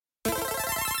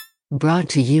Brought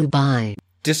to you by...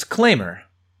 Disclaimer.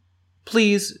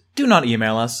 Please do not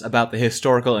email us about the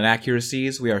historical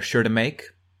inaccuracies we are sure to make.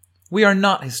 We are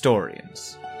not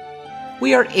historians.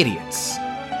 We are idiots.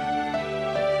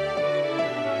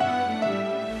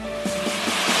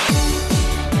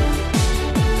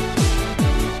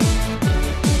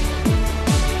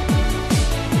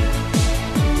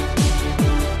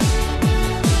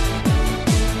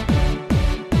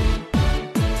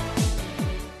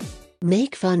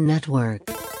 Make Fun Network.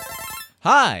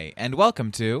 Hi, and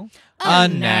welcome to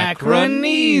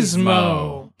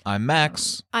Anachronismo. I'm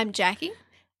Max. I'm Jackie,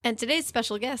 and today's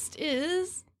special guest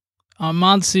is...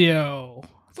 Amancio.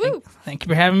 Woo! Thank you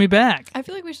for having me back. I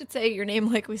feel like we should say your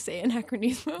name like we say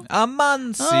Anachronismo.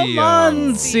 Amancio.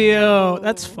 Amancio.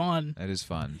 That's fun. That is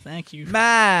fun. Thank you.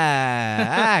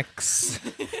 Max.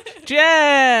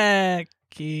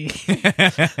 Jackie. I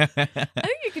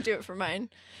think you could do it for mine.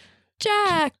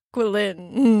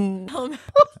 Jacqueline.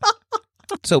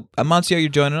 So, Amancio, you're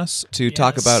joining us to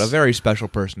talk Yes. about a very special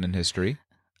person in history.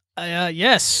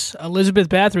 Yes, Elizabeth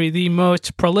Bathory, the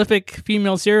most prolific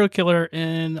female serial killer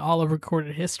in all of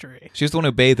recorded history. She's the one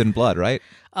who bathed in blood, right?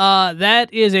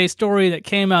 That is a story that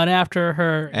came out after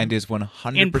her And is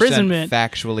 100% imprisonment.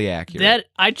 factually accurate. That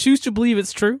I choose to believe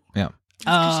it's true. Yeah.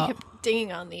 Because she kept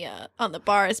dinging on the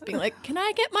bars, being like, "Can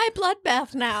I get my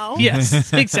bloodbath now?"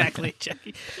 Yes, exactly,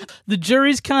 Jackie. The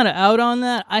jury's kind of out on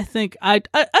that. I think I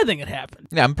think it happened.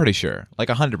 Yeah, I'm pretty sure. Like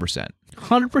 100%.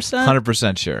 100%?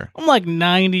 100% sure. I'm like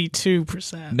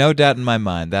 92%. No doubt in my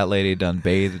mind that lady done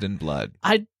bathed in blood.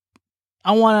 I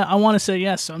want to say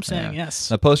yes, so I'm saying Yeah. yes.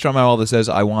 The poster on my wall that says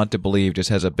 "I want to believe" just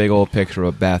has a big old picture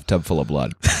of a bathtub full of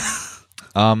blood.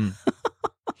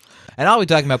 And I'll be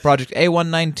talking about Project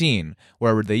A119,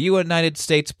 where the United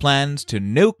States plans to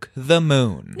nuke the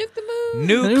moon. Nuke the moon.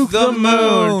 Nuke the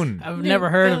moon. I've Nuke never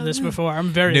heard the of this moon. before. I'm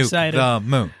very Nuke excited. the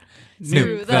moon.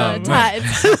 Through Nuke the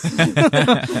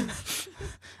tides.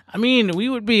 I mean, we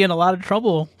would be in a lot of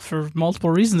trouble for multiple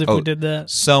reasons if we did that.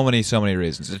 So many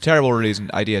reasons. It's a terrible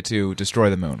idea to destroy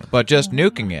the moon. But just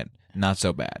nuking it, not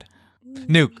so bad.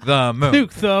 Nuke the moon.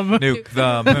 Nuke them. Nuke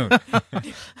the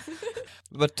moon.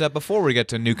 But before we get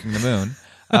to nuking the moon,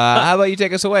 how about you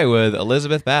take us away with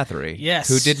Elizabeth Bathory? Yes.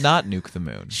 Who did not nuke the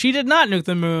moon. She did not nuke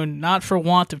the moon, not for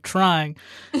want of trying.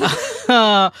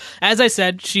 As I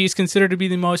said, she's considered to be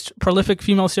the most prolific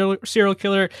female serial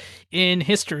killer in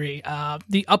history.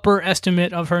 The upper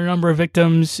estimate of her number of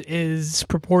victims is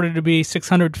purported to be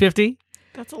 650.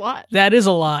 That's a lot. That is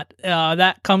a lot.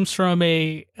 That comes from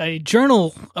a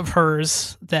journal of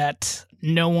hers that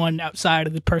no one outside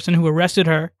of the person who arrested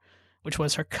her, which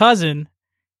was her cousin,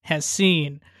 has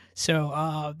seen.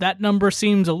 So that number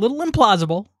seems a little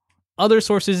implausible. Other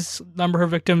sources number her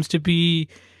victims to be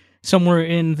somewhere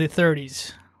in the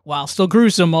 30s, while still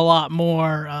gruesome, a lot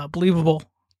more believable,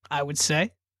 I would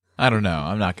say. I don't know.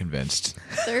 I'm not convinced.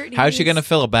 30s. How's she going to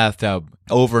fill a bathtub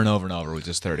over and over and over with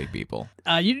just 30 people?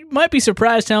 You might be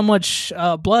surprised how much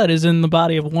blood is in the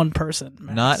body of one person.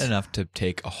 Max. Not enough to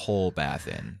take a whole bath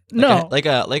in. No. Like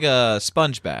a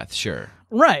sponge bath, sure.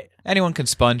 Right. Anyone can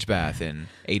sponge bath in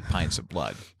 8 pints of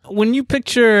blood. When you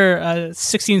picture a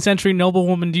 16th century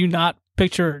noblewoman, do you not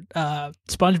picture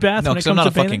sponge bath? No, when it because I'm comes not to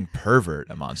a bathing? fucking pervert,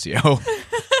 Amancio.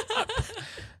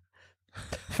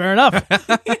 Fair enough.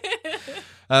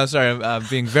 Sorry, I'm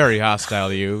being very hostile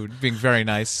to you, being very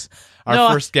nice. Our No,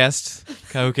 first guest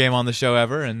who came on the show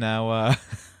ever, and now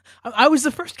I was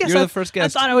the first guest. You're the first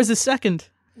guest. I thought I was the second.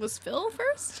 Was Phil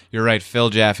first? you're right, Phil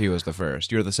Jaffe was the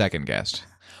first. You're the second guest.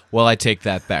 Well, I take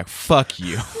that back. Fuck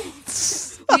you.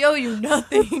 We owe you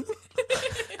nothing.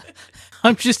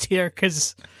 I'm just here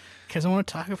because I want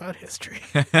to talk about history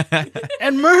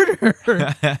and murder.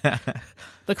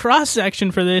 The cross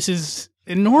section for this is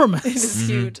enormous. It's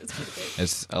huge. It's pretty big.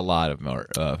 It's a lot of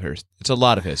It's a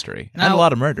lot of history and Now- a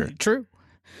lot of murder. True.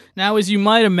 Now, as you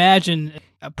might imagine,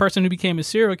 a person who became a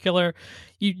serial killer,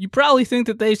 you probably think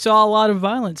that they saw a lot of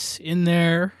violence in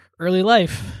their early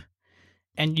life,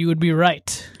 and you would be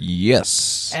right.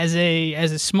 Yes. As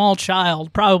a small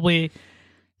child, probably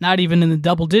not even in the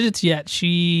double digits yet,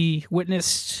 she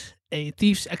witnessed a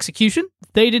thief's execution.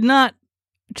 They did not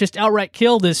just outright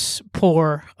kill this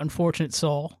poor, unfortunate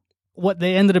soul. What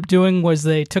they ended up doing was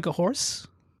they took a horse,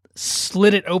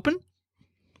 slit it open,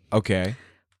 Okay.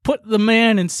 put the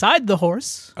man inside the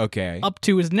horse Okay. up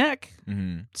to his neck,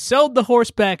 Mm-hmm. sewed the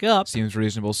horse back up, Seems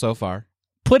reasonable so far.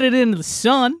 put it into the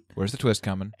sun, Where's the twist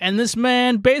coming? and this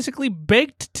man basically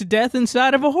baked to death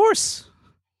inside of a horse.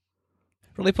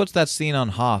 Really puts that scene on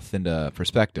Hoth into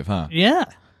perspective, huh? Yeah.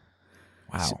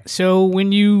 Wow. So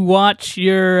when you watch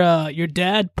your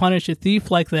dad punish a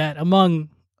thief like that, among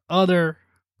other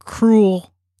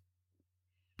cruel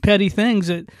petty things,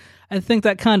 I think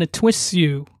that kind of twists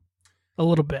you a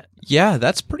little bit. Yeah,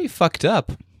 that's pretty fucked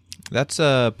up. That's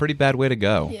a pretty bad way to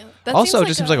go. Yeah. That Also, it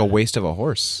just seems like a waste of a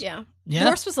horse. Yeah. Yeah. The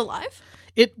horse was alive?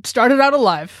 It started out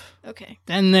alive. Okay.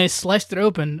 Then they sliced it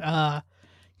open,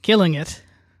 killing it.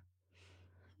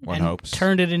 One and hopes.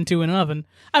 turned it into an oven.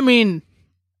 I mean,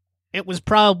 it was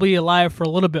probably alive for a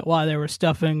little bit while they were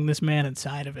stuffing this man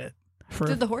inside of it.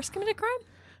 Did the horse commit a crime?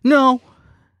 No.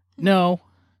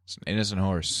 It's an innocent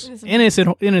horse.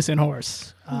 Innocent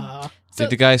horse. So- Did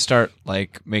the guy start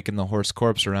like making the horse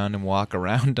corpse around and walk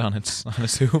around on his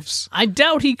hooves? I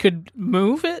doubt he could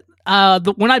move it.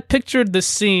 When I pictured this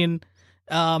scene,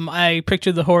 I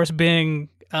pictured the horse being,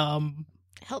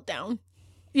 Held down.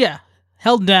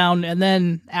 held down, and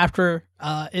then after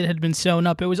it had been sewn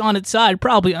up, it was on its side,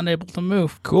 probably unable to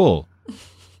move. Cool.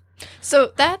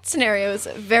 So that scenario is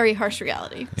a very harsh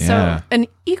reality. Yeah. So an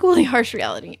equally harsh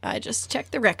reality, I just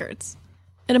checked the records.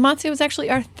 And Amancio was actually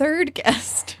our third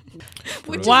guest.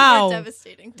 Which Wow. is more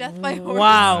devastating. Death by horse.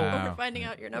 Wow. Over finding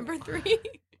out you're number 3.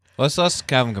 Let's have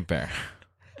them compare.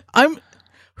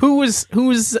 Who was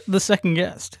the second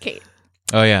guest? Kate.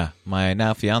 Oh yeah, my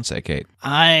now fiance Kate.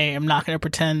 I am not going to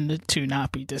pretend to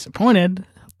not be disappointed,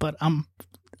 but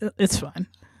it's fine.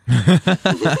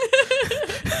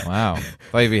 Wow.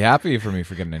 Thought you'd be happy for me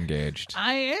for getting engaged.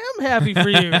 I am happy for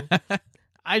you.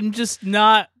 I'm just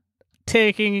not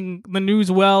taking the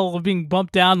news well of being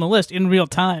bumped down the list in real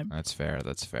time. That's fair.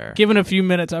 Given a few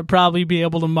minutes, I'd probably be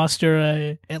able to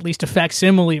muster at least a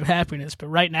facsimile of happiness. But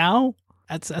right now,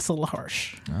 that's a little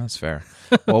harsh. That's fair.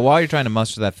 Well, while you're trying to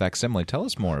muster that facsimile, tell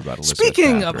us more about Elizabeth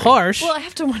Speaking of Bathory. harsh, Well, I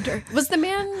have to wonder, was the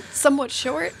man somewhat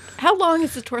short? How long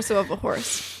is the torso of a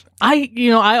horse? I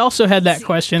also had that Is he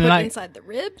question, put and inside the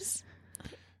ribs?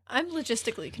 I'm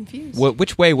logistically confused.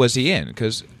 Which way was he in?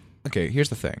 Because, okay, here's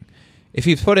the thing. If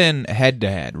he's put in head to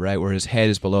head, right, where his head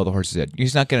is below the horse's head,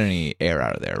 he's not getting any air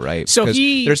out of there, right? So because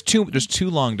he- there's too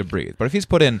long to breathe. But if he's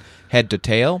put in head to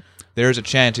tail, there's a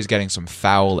chance he's getting some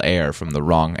foul air from the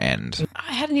wrong end.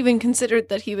 I hadn't even considered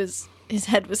that his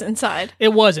head was inside.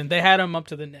 it wasn't. They had him up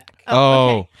to the neck.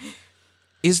 Oh,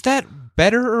 is that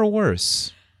better or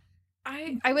worse?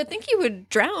 I would think you would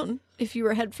drown if you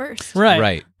were head first.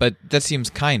 Right. But that seems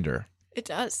kinder. It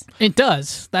does. It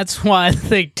does. That's why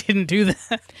they didn't do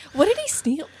that. What did he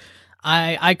steal?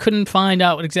 I couldn't find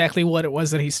out exactly what it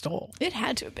was that he stole. It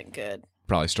had to have been good.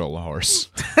 Probably stole a horse.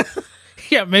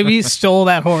 Yeah, maybe he stole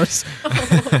that horse.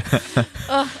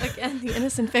 Again, the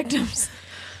innocent victims.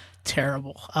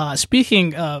 Terrible.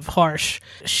 Speaking of harsh,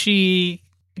 she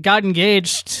got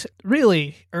engaged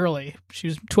really early. She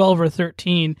was 12 or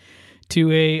 13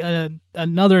 to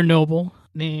another noble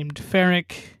named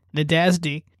Ferenc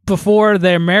Nadasdi. Before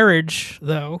their marriage,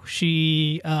 though,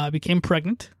 she became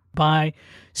pregnant by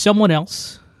someone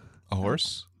else. A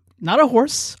horse? Not a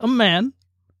horse, a man.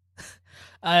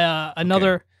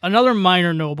 Another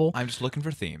minor noble. I'm just looking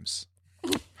for themes.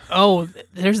 Oh,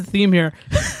 there's a theme here.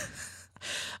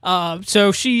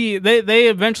 So they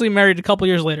eventually married a couple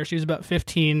years later. She was about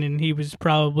 15, and he was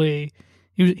probably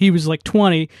he was like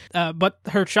 20. But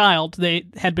her child, they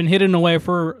had been hidden away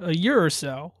for a year or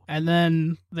so, and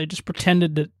then they just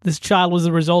pretended that this child was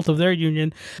the result of their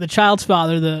union. The child's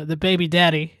father, the baby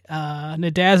daddy,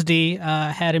 Nadasdi,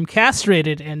 had him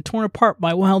castrated and torn apart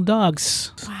by wild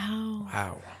dogs.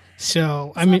 Wow.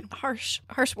 So I mean, Harsh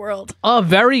world. a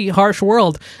very harsh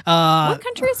world. What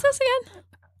country is this again?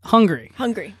 Hungary.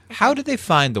 Hungary. How did they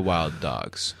find the wild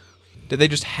dogs? Did they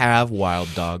just have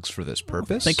wild dogs for this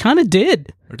purpose? They kind of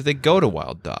did. Or did they go to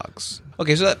wild dogs?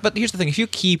 Okay, but here's the thing. If you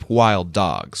keep wild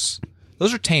dogs,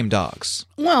 those are tame dogs.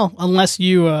 Well, unless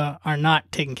you are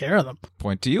not taking care of them.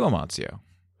 Point to you, Amancio.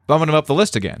 Bumping them up the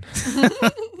list again.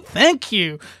 Thank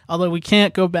you. Although we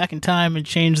can't go back in time and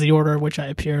change the order in which I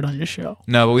appeared on your show.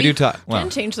 No, but we do talk. Well, Can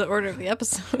change the order of the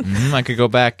episode. I could go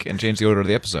back and change the order of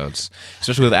the episodes.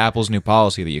 Especially with Apple's new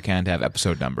policy that you can't have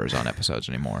episode numbers on episodes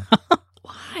anymore.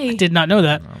 Why? Did not know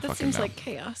that. That seems like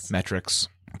chaos. Metrics.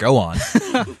 Go on.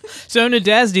 So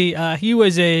Nadasdi, he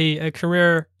was a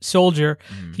career soldier.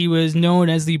 He was known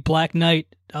as the Black Knight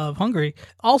of Hungary,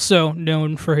 also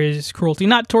known for his cruelty,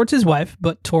 not towards his wife,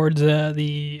 but towards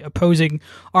the opposing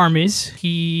armies.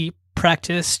 He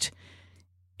practiced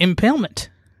impalement,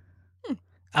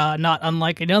 not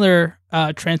unlike another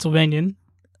Transylvanian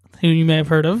who you may have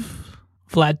heard of,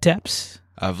 Vlad Tepes.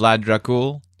 Vlad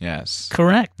Dracul? Yes.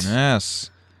 Correct. Yes.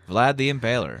 Vlad the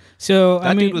Impaler. So That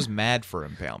I mean, dude was mad for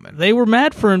impalement. they were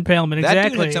mad for impalement. That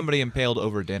Exactly. dude had somebody impaled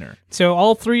over dinner. So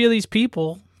all three of these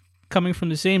people, coming from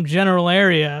the same general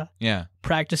area, Yeah.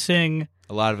 practicing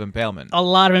A lot of impalement. a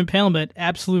lot of impalement,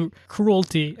 absolute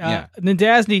cruelty. Yeah.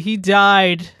 Nadasdi, he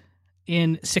died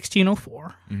in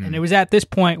 1604. And it was at this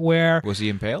point where Was he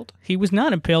impaled? he was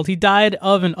not impaled. He died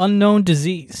of an unknown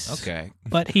disease. Okay.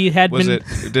 But he had Was been...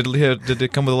 it? Did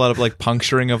it come with a lot of like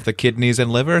puncturing of the kidneys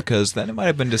and liver? Because then it might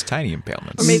have been just tiny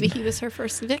impalements. Or maybe he was her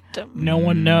first victim. No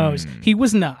one knows. He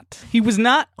was not. He was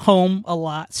not home a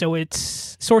lot, so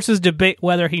it's sources debate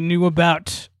whether he knew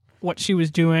about what she was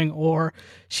doing or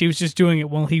she was just doing it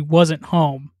while he wasn't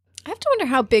home. I have to wonder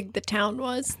how big the town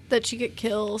was that she could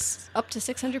kill up to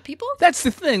 600 people. That's the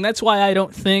thing. That's why I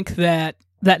don't think that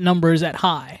number is that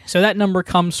high. So that number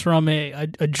comes from a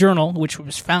journal which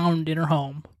was found in her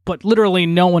home, but literally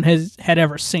no one had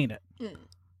ever seen it.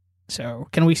 So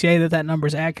can we say that number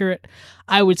is accurate?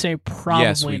 I would say probably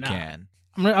yes, we not. can.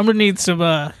 I'm gonna need some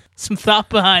thought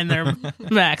behind there,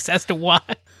 Max, as to why.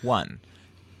 1.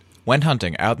 Went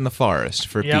hunting out in the forest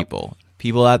for Yep. people.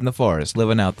 People out in the forest,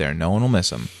 living out there. No one will miss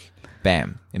them.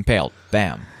 Bam. Impaled.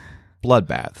 Bam.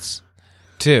 Bloodbaths.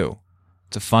 2.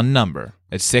 It's a fun number.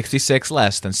 It's 66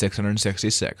 less than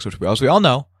 666, which we all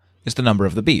know is the number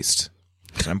of the beast.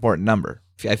 It's an important number.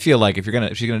 I feel like if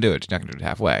she's gonna do it, she's not gonna do it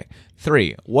halfway.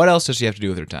 3. What else does she have to do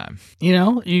with her time? You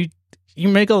know, you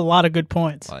make a lot of good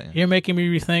points. Oh, yeah. You're making me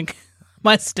rethink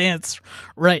my stance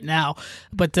right now.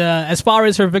 But as far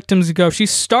as her victims go, she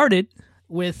started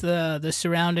with the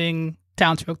surrounding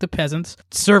townsfolk, the peasants,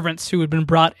 servants who had been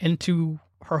brought into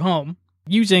her home,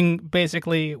 using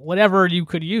basically whatever you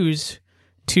could use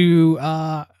to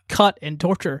cut and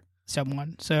torture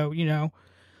someone. So, you know,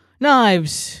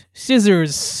 knives,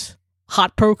 scissors,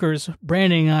 hot pokers,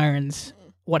 branding irons,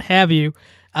 what have you.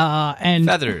 And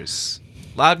Feathers.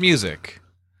 Loud music.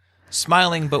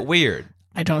 Smiling but weird.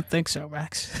 I don't think so,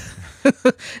 Max.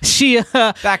 She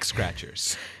Back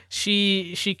scratchers.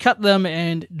 she cut them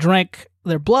and drank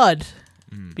their blood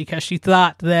because she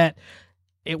thought that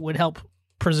it would help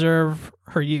preserve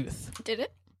her youth. Did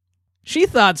it? She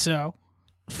thought so.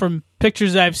 From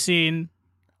pictures I've seen,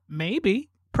 maybe,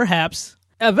 perhaps.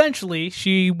 Eventually,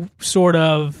 she sort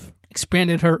of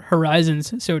expanded her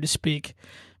horizons, so to speak,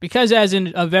 because as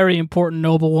a very important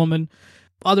noblewoman,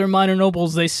 other minor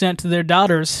nobles, they sent their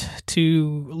daughters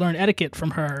to learn etiquette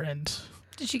from her, and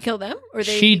Did she kill them? Or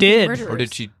they She became did. murderers? Or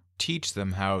did she teach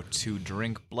them how to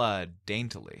drink blood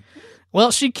daintily? well,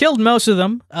 she killed most of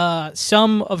them.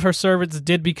 Some of her servants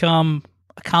did become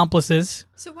accomplices.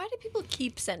 So why do people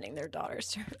keep sending their daughters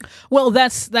to her? Well,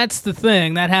 that's the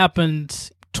thing. That happened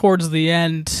towards the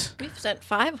end. We've sent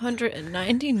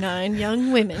 599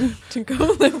 young women to go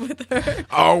live with her.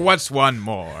 Oh, what's one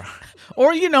more?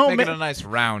 Or, you know, Make it a nice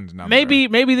round number. maybe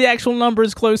the actual number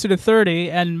is closer to 30.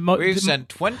 And We've sent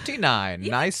 29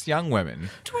 nice young women.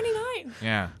 29.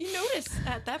 Yeah. You notice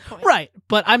at that point. right.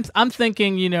 But I'm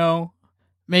thinking, you know,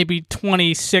 maybe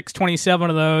 26, 27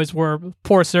 of those were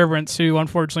poor servants who,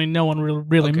 unfortunately, no one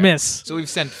really Okay. miss. So we've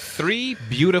sent 3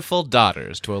 beautiful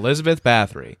daughters to Elizabeth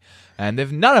Bathory, and if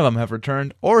none of them have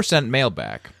returned or sent mail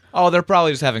back, oh, they're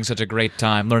probably just having such a great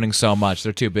time, learning so much,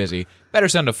 they're too busy. Better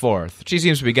send a 4th. She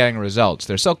seems to be getting results.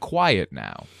 They're so quiet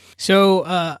now.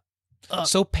 So,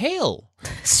 So pale.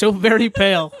 so very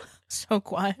pale. So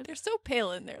quiet. They're so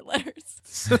pale in their letters.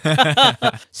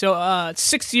 So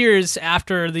 6 years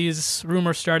after these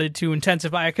rumors started to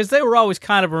intensify, because they were always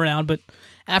kind of around, but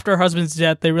after her husband's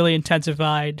death, they really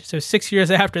intensified. So 6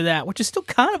 years after that, which is still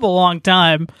kind of a long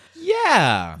time,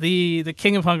 Yeah. the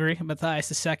king of Hungary,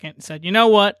 Matthias II, said, you know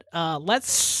what,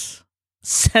 let's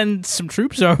send some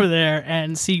troops over there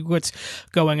and see what's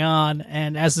going on.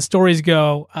 And as the stories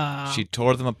go... She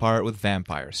tore them apart with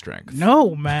vampire strength.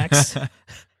 No, Max.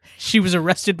 She was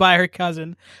arrested by her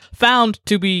cousin, found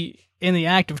to be in the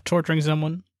act of torturing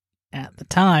someone at the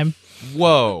time.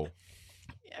 Whoa.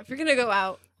 Yeah, if you're going to go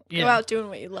out doing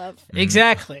what you love.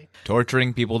 Exactly.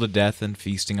 Torturing people to death and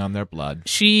feasting on their blood.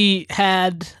 She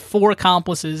had 4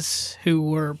 accomplices who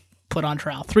were put on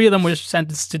trial. 3 of them were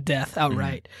sentenced to death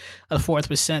outright. The 4th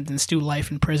was sentenced to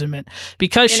life imprisonment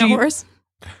because In a horse?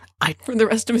 I- For the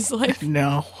rest of his life?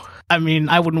 No. I mean,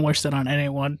 I wouldn't wish that on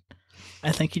anyone.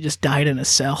 I think he just died in a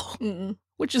cell, Mm-mm.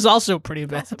 which is also pretty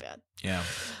bad. Also bad. Yeah.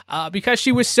 Because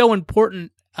she was so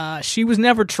important, she was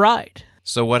never tried.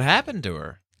 So what happened to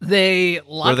her? They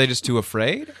Were they just too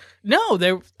afraid? No,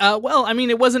 they. Well, I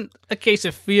mean, it wasn't a case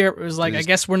of fear. It was like, They I just-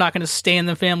 guess we're not going to stay in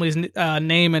the family's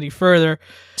name any further.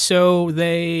 So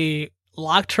they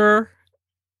locked her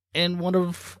in one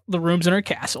of the rooms in her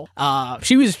castle.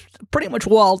 She was pretty much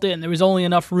walled in. There was only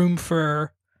enough room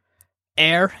for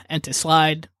air and to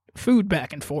slide food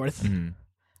back and forth. Mhm.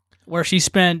 Where she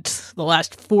spent the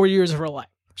last 4 years of her life.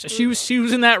 So she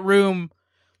was in that room,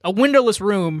 a windowless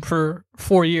room, for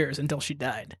 4 years until she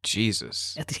died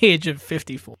Jesus. at the age of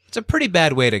 54. It's a pretty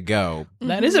bad way to go.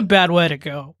 That is a bad way to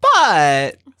go.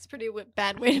 But It's a pretty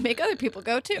bad way to make other people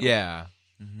go, too. yeah.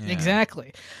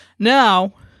 Exactly.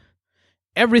 Now,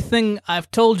 everything I've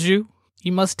told you,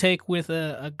 you must take with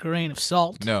a grain of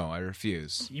salt. No, I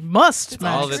refuse. You must, It's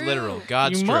Max. All of it true. literal.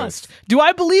 God's You truth. must. Do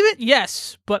I believe it?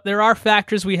 Yes, but there are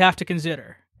factors we have to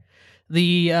consider.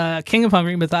 The King of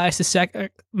Hungary, Matthias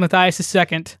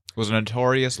II, Was a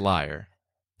notorious liar.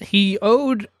 he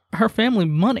owed her family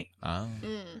money. Oh.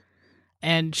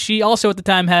 And she also at the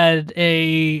time had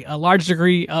a large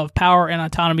degree of power and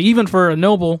autonomy, even for a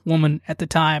noble woman at the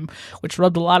time, which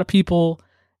rubbed a lot of people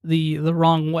the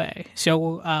wrong way.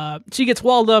 So she gets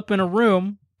walled up in a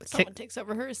room. Someone takes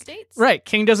over her estates. Right,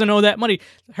 King doesn't owe that money.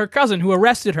 Her cousin, who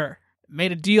arrested her,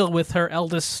 made a deal with her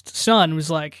eldest son,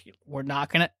 was like, we're not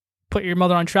going to put your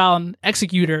mother on trial and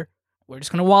execute her. We're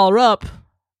just going to wall her up,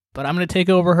 but I'm going to take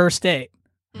over her estate.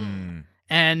 Mm.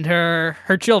 And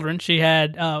her children, she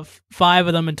had 5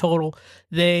 of them in total.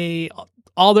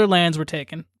 All their lands were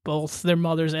taken, both their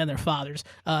mothers and their fathers.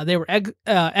 They were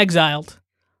exiled.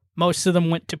 Most of them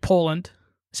went to Poland.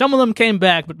 Some of them came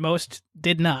back, but most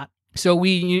did not. So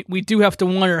we do have to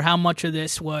wonder how much of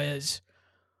this was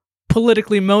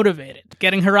politically motivated.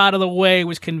 Getting her out of the way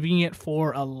was convenient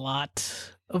for a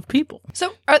lot of people.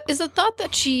 So is the thought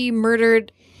that she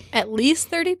murdered at least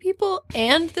 30 people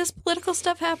and this political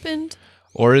stuff happened?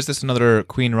 Or is this another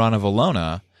Queen Rana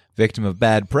Valona, victim of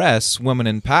bad press, woman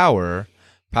in power?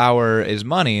 Power is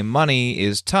money, money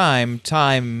is time,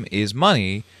 time is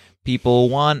money. People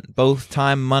want both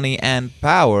time, money, and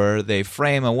power. They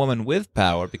frame a woman with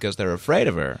power because they're afraid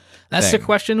of her. That's thing. the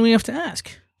question we have to ask.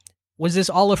 Was this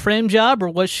all a frame job, or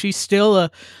was she still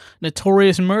a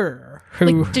notorious murderer?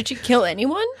 Who? Like, did she kill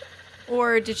anyone?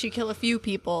 Or did she kill a few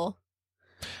people?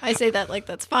 I say that like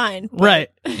that's fine. but- Right.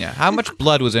 Yeah. How much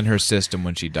blood was in her system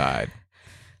when she died?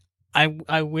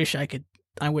 I wish I could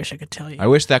tell you. I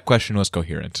wish that question was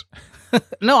coherent.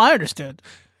 No, I understood.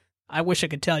 I wish I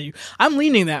could tell you. I'm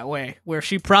leaning that way, where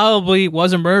she probably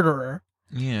was a murderer,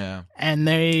 Yeah. and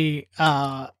they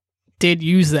did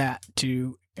use that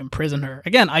to imprison her.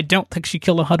 Again, I don't think she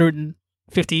killed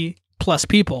 150 plus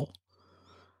people,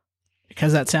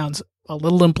 because that sounds a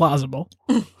little implausible.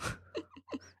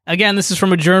 Again, this is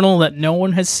from a journal that no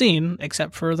one has seen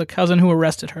except for the cousin who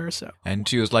arrested her. So And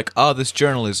she was like, "Oh, this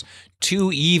journal is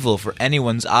too evil for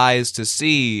anyone's eyes to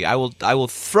see. I will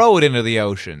throw it into the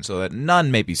ocean so that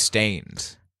none may be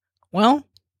stained." well,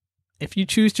 if you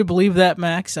choose to believe that,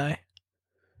 Max, I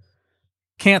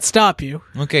can't stop you.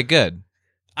 Okay, good.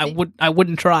 I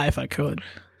wouldn't try if I could.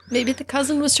 Maybe the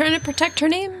cousin was trying to protect her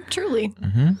name, truly.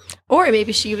 Mm-hmm. Or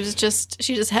maybe she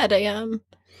just had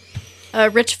a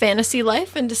rich fantasy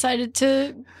life and decided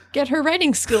to get her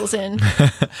writing skills in.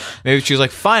 Maybe she was like,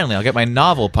 "Finally, I'll get my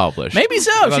novel published." Maybe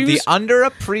so. About She the was-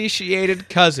 underappreciated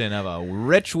cousin of a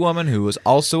rich woman who was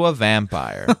also a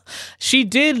vampire. She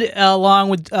did, along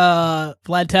with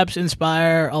Vlad Tepes,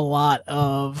 inspire a lot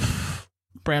of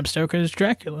Bram Stoker's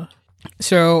Dracula.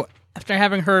 So after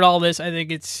having heard all this, I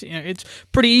think it's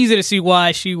pretty easy to see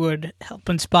why she would help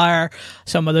inspire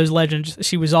some of those legends.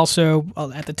 She was also,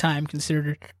 at the time,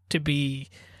 considered to be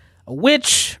a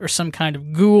witch or some kind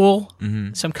of ghoul,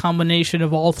 some combination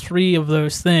of all 3 of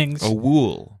those things. A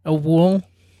wool. A wool.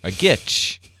 A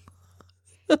gitch.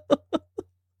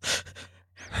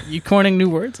 You coining new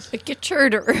words? A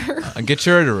Gitcherderer. A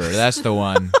gitcherderer. That's the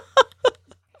one.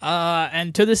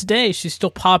 And to this day, she's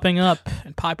still popping up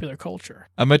in popular culture.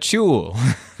 A machule.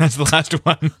 That's the last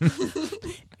one.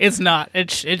 It's not.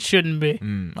 It shouldn't be.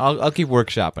 I'll keep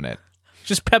workshopping it.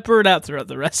 Just pepper it out throughout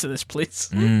the rest of this, please.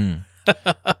 Do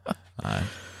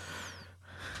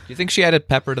you think she added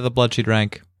pepper to the blood she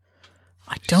drank?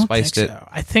 I don't spiced think it. so.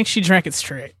 I think she drank it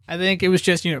straight. I think it was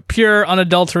just, pure,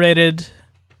 unadulterated.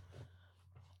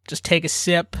 Just take a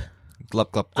sip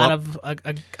Glup, glup, out glup.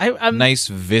 of I'm Nice,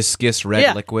 viscous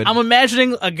red liquid. I'm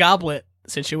imagining a goblet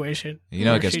situation. You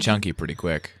know where it gets she- chunky pretty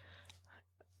quick.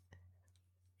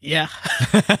 Yeah,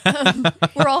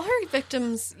 Were all her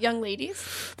victims young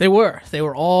ladies? they were. They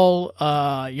were all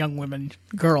young women,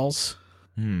 girls.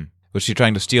 Was she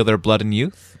trying to steal their blood and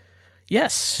youth?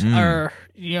 Yes, or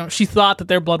she thought that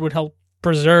their blood would help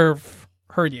preserve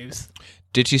her youth.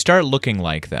 Did she start looking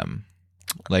like them?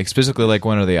 Like, specifically like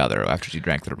one or the other after she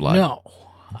drank their blood? No,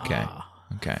 Okay.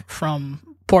 Okay.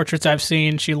 from portraits I've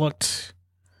seen, she looked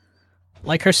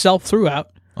like herself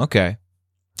throughout. Okay.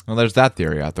 Well, there's that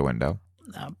theory out the window.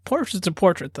 Portrait's a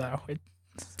portrait, though.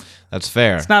 That's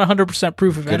fair. It's not 100%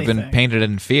 proof of Could have anything. been painted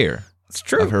in fear It's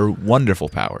true. of her wonderful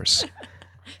powers.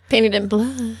 Painted in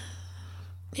blood.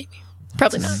 Maybe.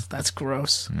 Probably not. That's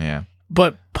gross, Yeah.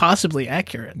 but possibly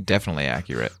accurate. Definitely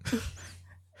accurate.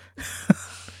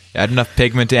 Add enough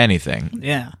pigment to anything.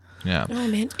 Yeah. Yeah. Oh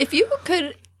man, if you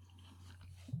could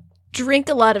drink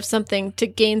a lot of something to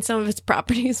gain some of its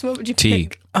properties, what would you Tea.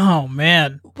 pick? Oh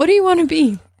man, What do you want to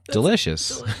be?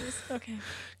 Delicious. Okay.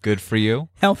 Good for you.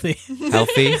 healthy.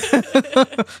 Healthy.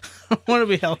 I want to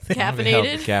be healthy.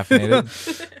 Caffeinated.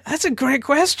 Caffeinated. That's a great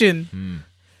question. Hmm.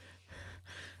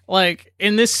 Like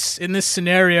in this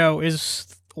scenario, is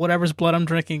whatever's blood I'm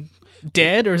drinking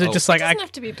dead, or is it Oh. just It like doesn't I?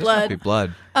 have to be Doesn't have blood. to be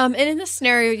blood. And in this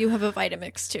scenario, you have a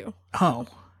Vitamix too, Oh,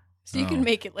 so you can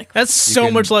make it like that's You so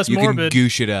can- much less you morbid. can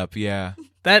goosh it up, yeah.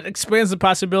 That expands the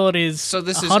possibilities. So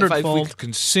this is if we hundredfold. could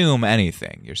consume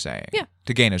anything, you're saying? Yeah.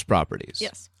 To gain its properties?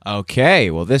 Yes. Okay,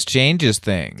 well, this changes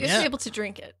things. you have to Yeah. be able to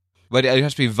drink it. But it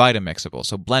has to be Vitamixable,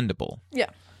 so blendable. Yeah.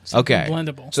 Okay.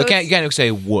 blendable. So So you can't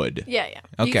say wood. Yeah, yeah.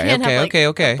 Okay, You can't okay, have, like,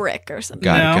 okay. a brick or something.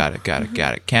 Got No. it,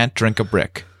 got it. Can't drink a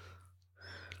brick.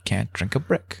 Can't drink a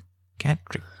brick. Can't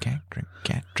drink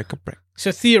a brick.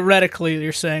 So theoretically,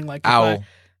 you're saying like if Owl.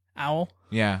 Owl.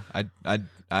 Yeah,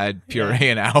 I'd puree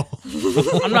an owl.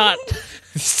 I'm not.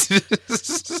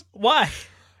 Why?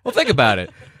 Well, think about it.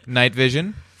 Night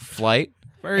vision, flight,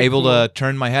 Very able cool. to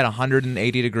turn my head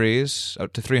 180 degrees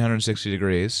up to 360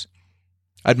 degrees.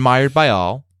 Admired by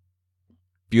all.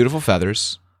 Beautiful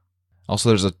feathers. Also,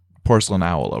 there's a porcelain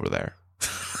owl over there.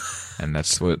 And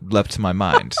that's what leapt to my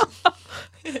mind.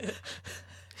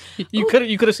 You could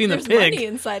have seen the There's pig. money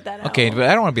inside that owl. Okay, but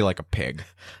I don't want to be like a pig.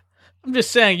 I'm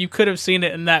just saying you could have seen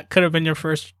it, and that could have been your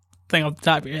first thing off the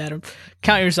top of your head.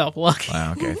 Count yourself lucky.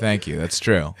 Wow, okay, thank you. That's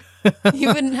true. You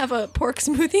wouldn't have a pork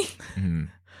smoothie? Mhm.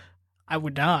 I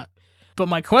would not. But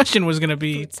my question was going to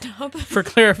be Food snob. for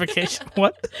clarification.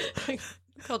 What? I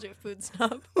called you a food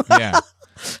snob. Yeah.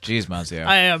 Jeez, Mazio.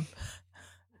 I am.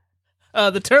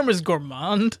 The term is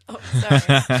gourmand. Oh,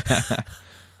 sorry.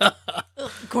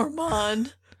 Ugh,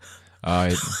 gourmand. I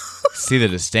see the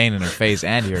disdain in her face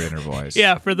and hear it in her voice.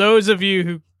 Yeah, for those of you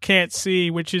who can't see,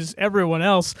 which is everyone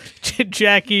else,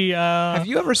 Jackie. Have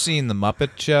you ever seen the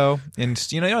Muppet Show? And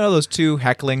you know those two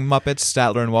heckling Muppets,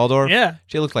 Statler and Waldorf? Yeah,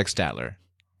 She looked like Statler.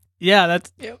 yeah.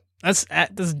 Yep. That's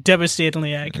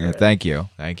devastatingly Yeah, accurate. thank you.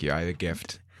 Thank you. I had a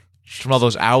gift. From all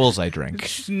those owls I drink.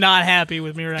 She's not happy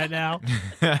with me right now.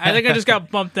 I think I just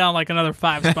got bumped down like another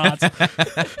 5 spots.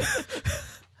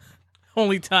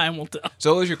 Only time will tell.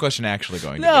 So what was your question actually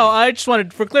going to No, I just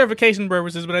wanted, for clarification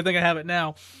purposes, but I think I have it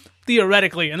now.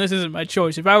 Theoretically, and this isn't my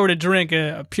choice, if I were to drink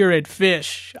a pureed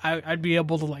fish, I'd be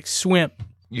able to, like, swim.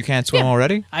 be? You can't swim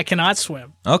already? I cannot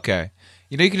swim. Okay.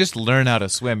 You know, you can just learn how to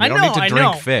swim. You I don't know, need to I drink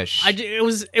know. fish.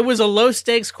 It was a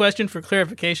low-stakes question for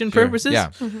clarification Sure, purposes.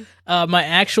 Yeah. My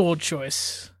actual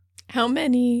choice. How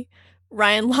many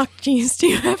Ryan Lochtys do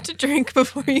you have to drink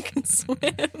before you can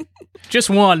swim? Just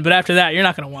one, but after that, you're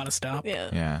not going to want to stop. Yeah.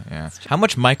 Yeah. How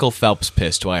much Michael Phelps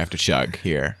piss do I have to chug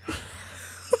here?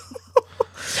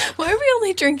 Why do we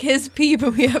only drink his pee,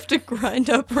 but we have to grind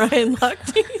up Ryan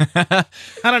Lochte?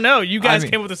 I don't know. You guys I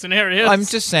mean, came with the scenarios. I'm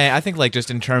just saying, I think like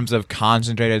just in terms of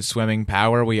concentrated swimming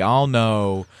power, we all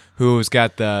know who's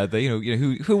got the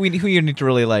who you need to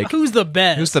really like. Who's the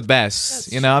best? Who's the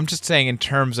best? I'm just saying in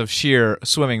terms of sheer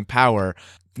swimming power,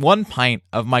 1 pint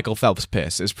of Michael Phelps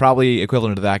piss is probably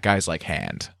equivalent to that guy's like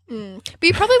hand. But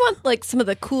you probably want like some of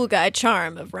the cool guy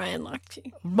charm of Ryan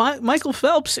Lochte. Michael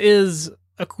Phelps is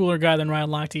a cooler guy than Ryan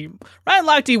Lochte. Ryan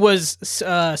Lochte was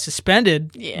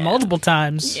suspended Yeah. multiple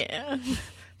times Yeah.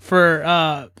 for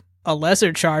a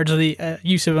lesser charge of the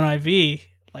use of an IV,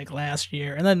 like last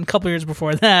year, and then a couple years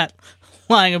before that,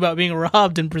 lying about being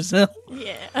robbed in Brazil.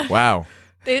 Yeah. Wow.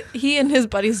 He and his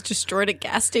buddies destroyed a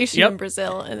gas station Yep. in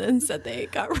Brazil and then said they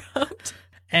got robbed.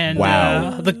 And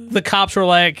Wow. the cops were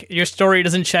like, "Your story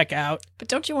doesn't check out." But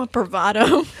don't you want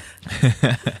bravado?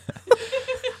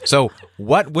 So,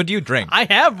 what would you drink? I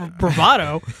have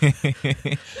bravado.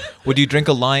 Would you drink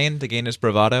a lion to gain his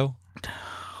bravado?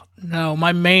 No,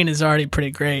 my main is already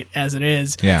pretty great as it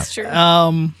is. Yeah. That's true.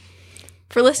 Um,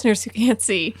 For listeners who can't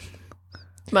see,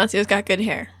 Mazio's got good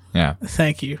hair. Yeah.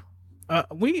 thank you.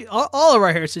 We all of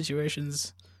our hair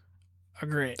situations are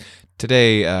great.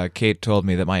 Today, Kate told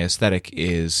me that my aesthetic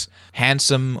is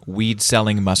handsome,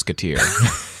 weed-selling musketeer.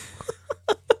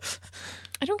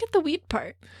 I don't get the weed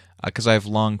part. Because I have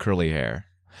long, curly hair.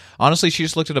 Honestly, she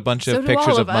just looked at a bunch So of do all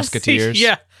pictures of of us. musketeers.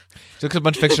 Yeah, She looked at a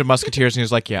bunch of pictures of musketeers and he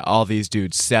was like, yeah, all these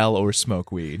dudes sell or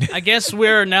smoke weed. I guess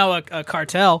we're now a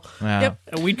cartel, Wow. Yep.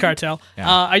 a weed cartel. Yeah.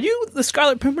 Are you the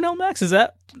Scarlet Pimpernel, Max? Is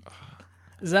that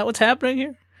what's happening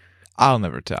here? I'll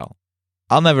never tell.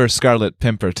 I'll never Scarlet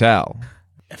Pimper tell.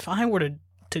 If I were to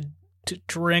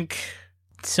drink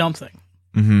something,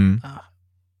 Mm-hmm.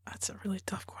 that's a really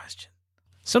tough question.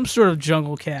 Some sort of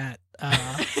jungle cat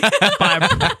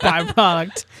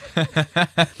byproduct.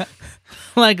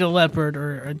 like a leopard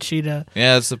or a cheetah.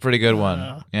 Yeah, that's a pretty good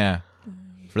one. Yeah.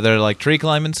 For their like tree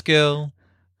climbing skill,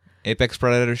 apex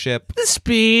predatorship, The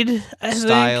speed, I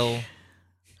style. think.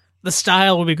 The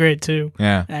style would be great too,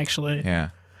 Yeah. actually. Yeah.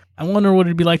 I wonder what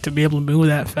it'd be like to be able to move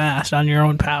that fast on your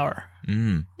own power.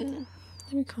 Mm. That'd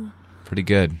be cool. Pretty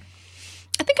good.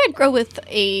 I think I'd go with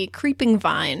a creeping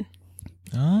vine.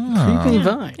 Oh. Creeping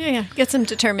vine. Yeah. Get some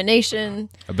determination,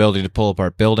 Ability to pull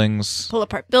apart buildings. pull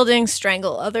apart buildings,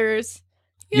 strangle others.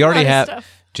 You get a already lot of have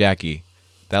stuff. Jackie.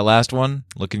 That last one,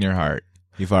 look in your heart.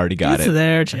 You've already got It's it.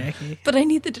 there, Jackie. But I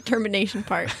need the determination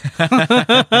part.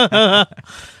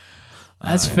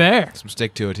 That's fair. Some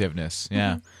stick-to-itiveness.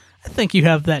 Yeah. I think you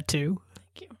have that too.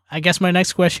 Thank you. I guess my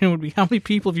next question would be, how many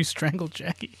people have you strangled,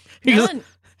 Jackie? Because None.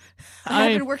 I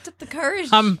haven't worked up the courage.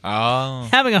 I'm Oh.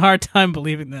 having a hard time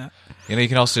believing that. You know, you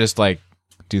can also just like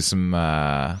do some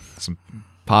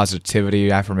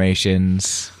positivity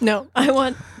affirmations. No, I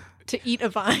want to eat a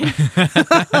vine.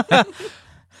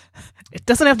 It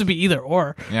doesn't have to be either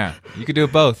or. Yeah, you could do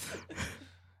it both.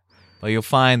 But you'll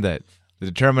find that the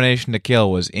determination to kill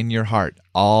was in your heart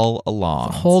all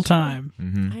along. The whole time.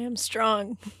 Mm-hmm. I am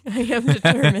strong. I am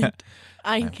determined.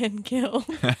 I can kill.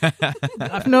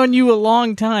 I've known you a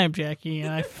long time, Jackie,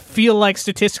 and I feel like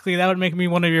statistically that would make me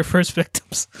one of your first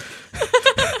victims.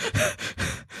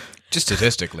 Just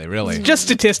statistically, really. Just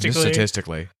statistically. Just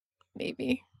statistically.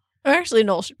 Maybe. Or actually,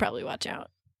 Noel should probably watch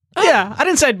out. Yeah, I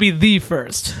didn't say I'd be the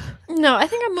first. No, I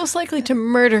think I'm most likely to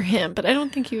murder him, but I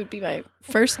don't think he would be my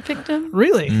first victim.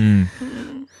 Really? Mm.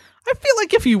 I feel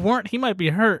like if you weren't, he might be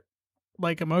hurt,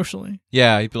 like emotionally.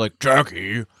 Yeah, you'd be like,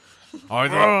 Jackie, I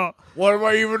thought, what am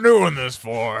I even doing this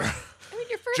for? I mean,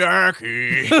 your first.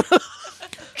 Jackie.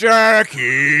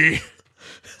 Jackie.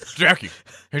 Jackie.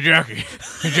 Hey, Jackie.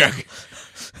 Hey, Jackie.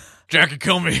 Jackie,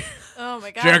 kill me. Oh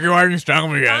my god. Jackie, why didn't you strangle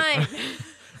me yet? Fine.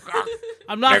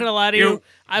 I'm not gonna lie to you.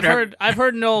 I've Jack-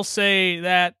 heard Noel say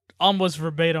that almost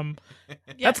verbatim.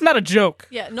 Yeah. That's not a joke.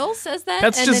 Yeah, Noel says that.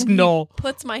 That's and just then Noel. He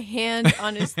puts my hand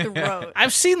on his throat.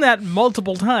 I've seen that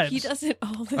multiple times. He does it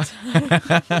all the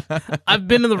time. I've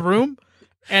been in the room,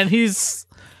 and he's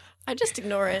I just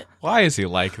ignore it. Why is he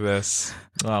like this?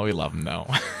 Oh, we love him, though.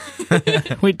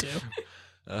 we do.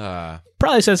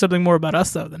 Probably says something more about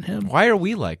us though than him. Why are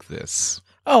we like this?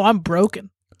 Oh, I'm broken.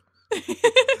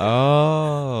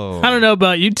 Oh. I don't know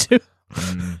about you two.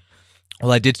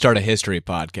 Well, I did start a history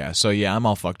podcast, so yeah, I'm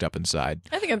all fucked up inside.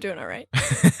 I think I'm doing all right.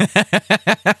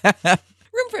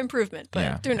 Room for improvement, but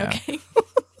Yeah, doing yeah. okay.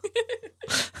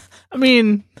 I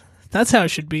mean, that's how it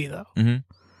should be though.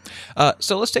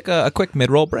 So let's take a quick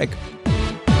mid-roll break.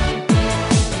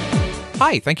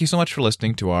 Hi, thank you so much for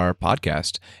listening to our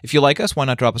podcast. If you like us, why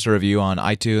not drop us a review on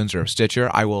iTunes or Stitcher?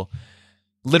 I will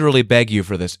literally beg you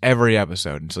for this every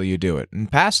episode until you do it,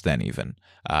 and past then even.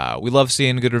 We love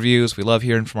seeing good reviews. We love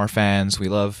hearing from our fans. We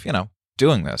love,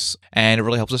 doing this. And it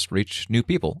really helps us reach new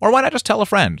people. Or why not just tell a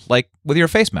friend, like with your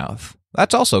face mouth?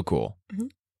 That's also cool. Mm-hmm.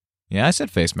 Yeah, I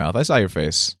said face mouth. I saw your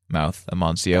face mouth,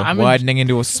 Amancio, I'm widening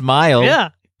into a smile. Yeah,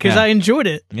 because Yeah. I enjoyed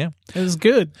it. Yeah. It was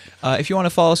good. If you want to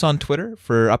follow us on Twitter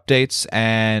for updates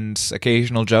and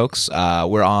occasional jokes,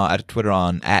 we're on at Twitter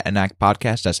on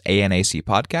 @AnacPodcast. That's ANAC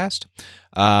Podcast.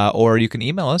 Or you can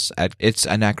email us at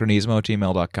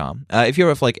itsanachronismo@gmail.com. If you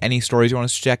have any stories you want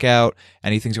us to check out,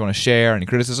 any things you want to share, any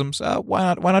criticisms,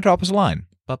 why not drop us a line?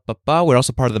 We're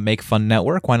also part of the Make Fun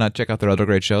Network. Why not check out their other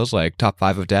great shows like Top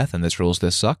 5 of Death and This Rules,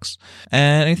 This Sucks,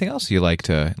 and anything else you like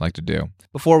to do.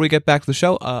 Before we get back to the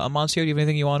show, Amancio, do you have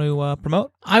anything you want to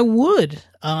promote? I would.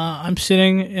 I'm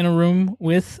sitting in a room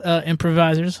with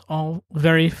improvisers, all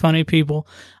very funny people.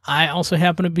 I also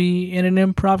happen to be in an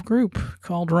improv group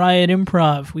called Riot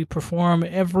Improv. We perform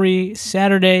every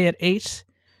Saturday at 8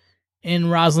 in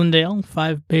Roslindale,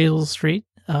 5 Basil Street.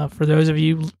 For those of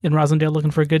you in Roslindale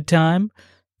looking for a good time,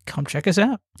 come check us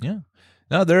out. Yeah.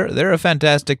 No, they're a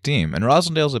fantastic team, and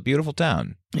Roslindale's a beautiful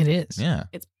town. It is. Yeah.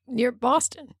 It's near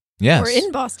Boston. Yes. Or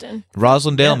in Boston.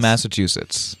 Roslindale, Yes.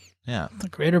 Massachusetts. Yeah. The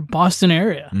greater Boston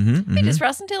area. Mm-hmm, Wait, is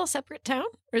Roslindale a separate town?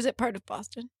 Or is it part of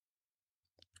Boston?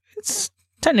 It's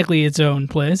technically its own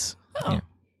place. Oh, Yeah.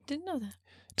 didn't know that.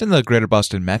 It's in the greater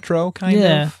Boston metro, kind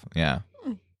Yeah. of. Yeah.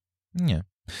 Yeah.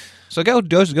 So go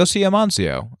see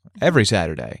Amancio every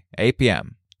Saturday, 8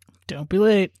 p.m. Don't be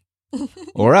late.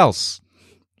 or else.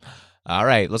 All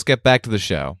right, let's get back to the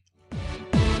show.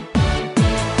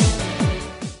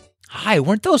 Hi,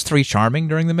 weren't those three charming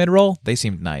during the mid-roll? They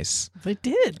seemed nice. They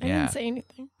did. I Yeah. didn't say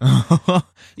anything.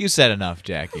 You said enough,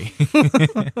 Jackie.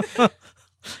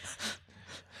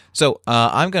 So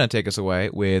I'm going to take us away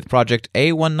with Project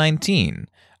A119,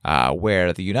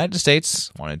 where the United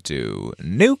States wanted to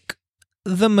nuke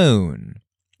the moon.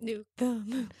 Nuke the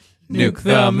moon. Nuke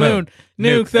the moon.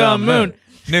 Nuke the moon.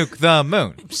 Nuke the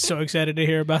moon. I'm so excited to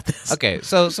hear about this. Okay,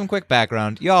 so some quick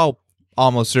background. Y'all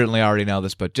almost certainly already know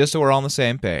this, but just so we're all on the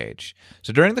same page.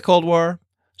 So during the Cold War,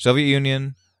 Soviet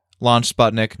Union launched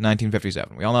Sputnik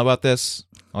 1957. We all know about this.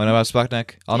 All know about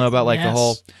Sputnik. All know about the Yes.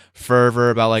 whole fervor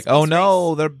about Space oh no,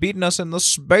 race. they're beating us in the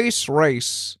space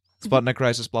race. Sputnik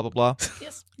crisis, blah, blah, blah.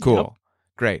 Yes. Cool. Yep.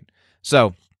 Great.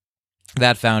 So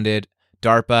that founded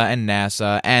DARPA and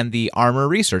NASA and the Armor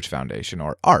Research Foundation,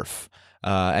 or ARF,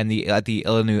 and the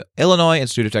Illinois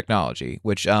Institute of Technology,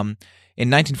 which in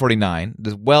 1949,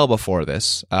 well before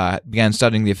this, began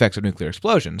studying the effects of nuclear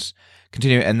explosions.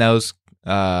 Continued until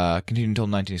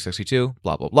 1962.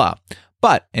 Blah blah blah.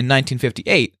 But in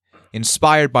 1958,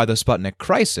 inspired by the Sputnik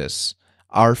crisis,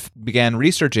 ARF began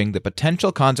researching the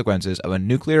potential consequences of a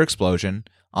nuclear explosion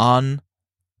on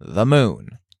the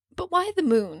moon. But why the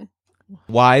moon?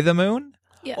 Why the moon?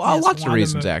 Yes. Well, Yes, lots why of the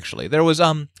reasons moon? actually. There was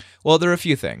well, there are a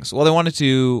few things. Well, they wanted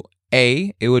to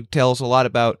it would tell us a lot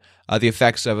about the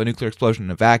effects of a nuclear explosion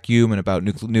in a vacuum and about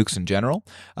nukes in general,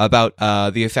 about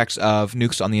the effects of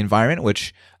nukes on the environment,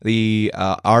 which the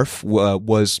ARF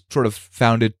was sort of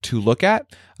founded to look at.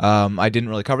 I didn't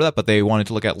really cover that, but they wanted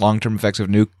to look at long-term effects of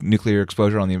nuclear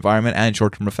exposure on the environment and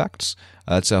short-term effects.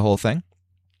 That's a whole thing.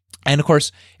 And of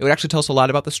course, it would actually tell us a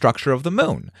lot about the structure of the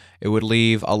moon. It would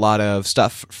leave a lot of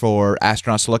stuff for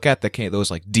astronauts to look at that was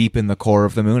like deep in the core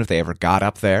of the moon if they ever got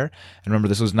up there. And remember,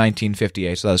 this was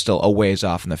 1958, so that was still a ways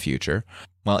off in the future.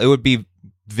 Well, it would be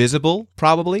visible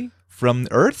probably from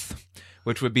Earth,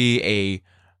 which would be a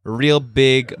real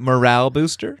big morale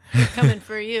booster. Coming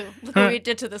for you. Look what we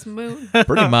did to this moon.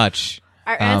 Pretty much.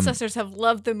 Our ancestors have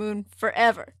loved the moon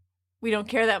forever. We don't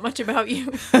care that much about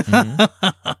you.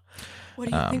 Mhm. What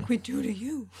do you think we do to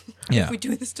you? Yeah. If we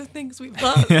do this to things we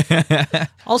love.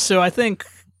 Also, I think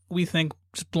we think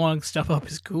just blowing stuff up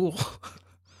is cool.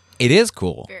 It is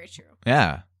cool. Very true.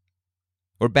 Yeah.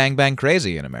 We're bang bang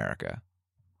crazy in America.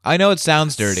 I know it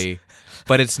sounds dirty,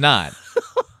 but it's not.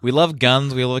 We love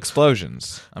guns, we love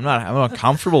explosions. I'm not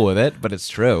comfortable with it, but it's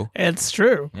true. It's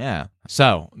true. Yeah.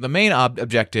 So, the main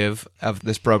objective of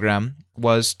this program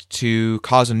was to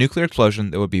cause a nuclear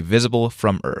explosion that would be visible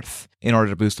from Earth in order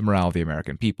to boost the morale of the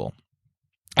American people.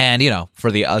 And,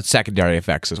 for the secondary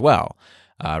effects as well.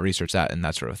 Research that and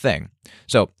that sort of thing.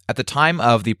 So, at the time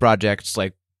of the project's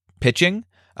pitching,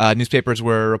 newspapers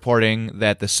were reporting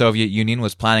that the Soviet Union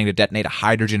was planning to detonate a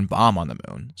hydrogen bomb on the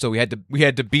moon. So we had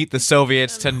to beat the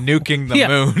Soviets to nuking the Yeah,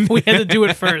 moon. we had to do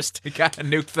it first. We gotta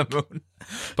nuke the moon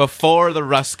before the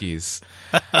Ruskies.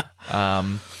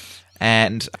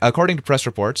 And according to press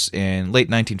reports in late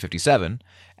 1957,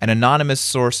 an anonymous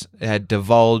source had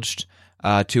divulged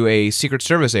to a Secret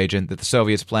Service agent that the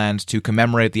Soviets planned to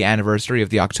commemorate the anniversary of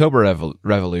the October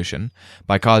Revolution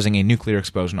by causing a nuclear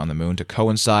explosion on the moon to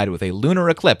coincide with a lunar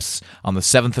eclipse on the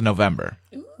 7th of November.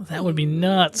 That would be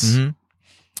nuts.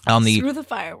 On the Through the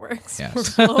fireworks.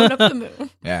 Yes. We're blowing up the moon.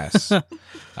 Yes.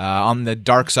 On the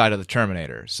dark side of the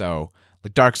Terminator. So the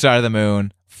dark side of the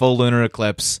moon, full lunar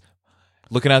eclipse.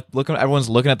 Everyone's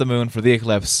looking at the moon for the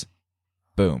eclipse.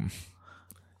 Boom.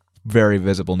 Very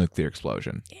visible nuclear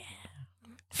explosion. Yeah.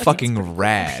 Fucking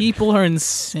rad. People are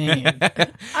insane.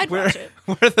 I'd watch it.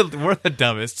 We're the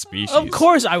dumbest species. Of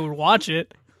course, I would watch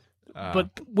it,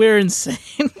 but we're insane.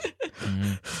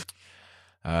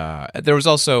 There was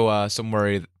also some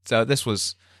worry. So this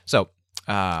was So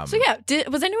yeah,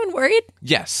 was anyone worried?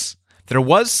 yes. There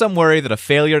was some worry that a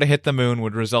failure to hit the moon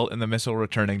would result in the missile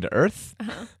returning to Earth.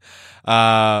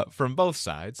 From both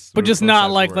sides. But just Both not sides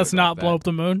were like, worried let's not about blow up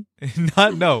the moon.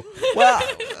 that. No. Well,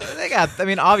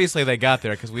 obviously they got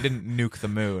there because we didn't nuke the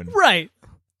moon. Right.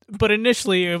 But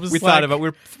initially, it was We like, thought about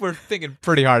we're thinking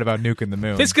pretty hard about nuking the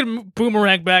moon. this could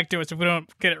boomerang back to us if we don't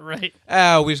get it right.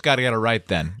 Oh, we just got to get it right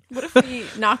then. What if we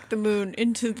knock the moon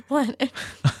into the planet?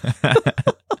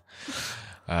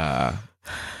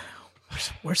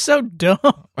 We're so dumb.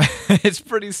 It's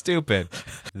pretty stupid.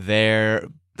 There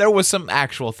was some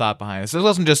actual thought behind this. This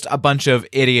wasn't just a bunch of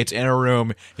idiots in a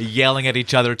room yelling at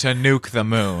each other to nuke the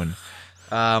moon.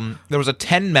 There was a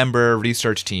 10-member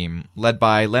research team led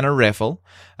by Leonard Riffel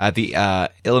at the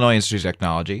Illinois Institute of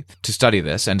Technology to study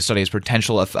this and to study its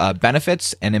potential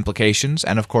benefits and implications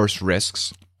and, of course,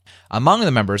 risks. Among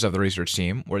the members of the research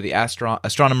team were the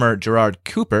astronomer Gerard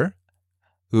Cooper,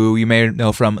 who you may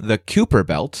know from the Kuiper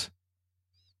Belt.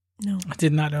 No. I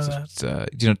did not know that.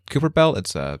 Do you know Kuiper Belt?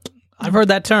 It's a I've heard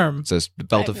that term.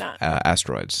 belt I've of not.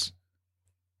 asteroids.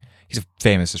 He's a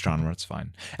famous astronomer. It's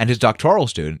fine. And his doctoral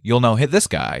student, you'll know this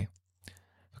guy.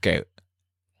 Okay,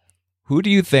 who do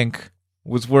you think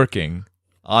was working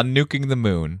on nuking the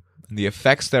moon and the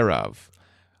effects thereof?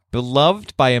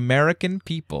 Beloved by American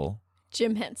people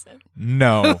Jim Henson.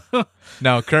 No.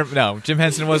 No, Jim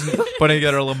Henson wasn't putting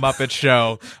together a little Muppet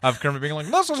show of Kermit being like,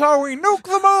 this is how we nuke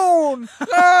the moon!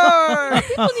 Yay!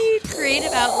 People need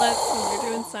creative outlets when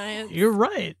they're doing science. You're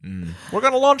right. We're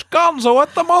gonna launch Gonzo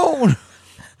at the moon!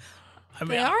 I mean,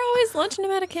 They are always launching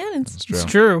them out of cannons. it's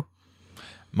true.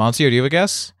 Monsieur, do you have a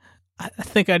guess? I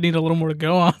think I need a little more to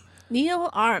go on. Neil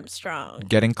Armstrong.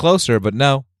 Getting closer, but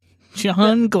no.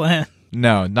 John Glenn.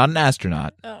 No, not an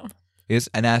astronaut. Oh. Is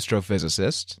an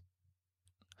astrophysicist.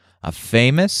 A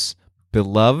famous,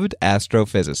 beloved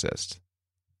astrophysicist.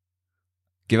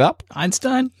 Give up?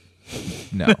 Einstein?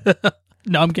 No.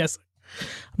 No, I'm guessing.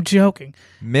 I'm joking.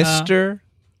 Mr.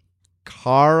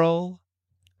 Carl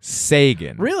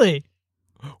Sagan Really?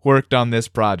 worked on this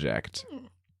project.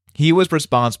 He was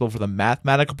responsible for the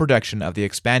mathematical prediction of the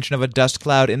expansion of a dust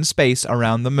cloud in space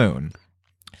around the moon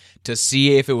to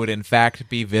see if it would in fact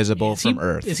be visible from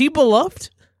Earth. Is he beloved?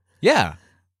 Yeah.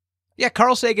 Yeah,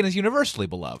 Carl Sagan is universally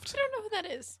beloved. I don't know who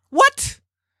that is. What?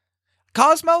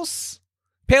 Cosmos?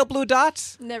 Pale Blue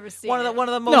Dot? Never seen One it. of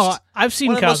the most No, I've seen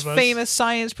one of the Cosmos. most famous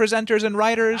science presenters and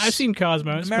writers I've seen in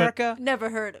Cosmos. but America. Never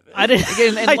heard of it. I didn't.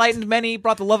 Again, enlightened many,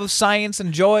 brought the love of science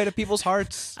and joy to people's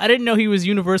hearts. I didn't know he was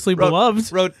universally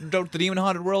beloved. Wrote The Demon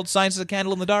Haunted World, Science is a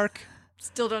Candle in the Dark.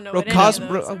 Still don't know Wrote what any of those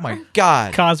Cosmos. Oh are. my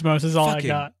God. Cosmos is all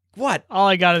Fucking- I got. What? All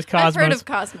I got is Cosmos. I've heard of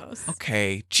Cosmos.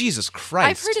 Okay, Jesus Christ.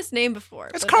 I've heard his name before.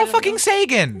 It's but Carl I don't fucking know.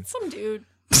 Sagan. Some dude.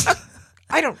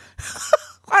 I don't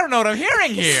know what I'm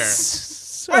hearing here.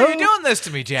 So, Why are you doing this to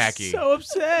me, Jackie? so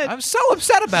upset. I'm so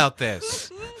upset about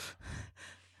this.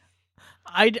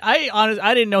 I honestly,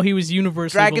 I didn't know he was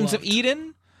universally Dragons beloved. of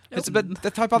Eden? It's about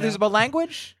the hypothesis about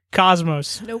language?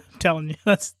 Cosmos. Nope. I'm telling you,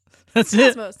 that's it.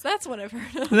 Cosmos. That's one I've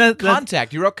heard of. That-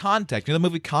 Contact. You wrote Contact. You know the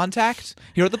movie Contact?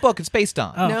 You wrote the book it's based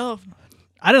on. Oh. No,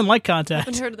 I didn't like haven't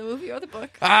Contact. heard of the movie or the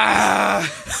book. Ah!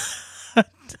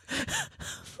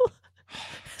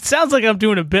 It sounds like I'm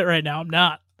doing a bit right now. I'm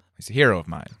not. He's a hero of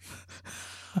mine.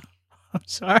 I'm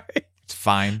sorry. It's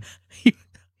fine.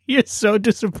 You're so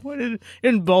disappointed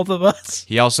in both of us.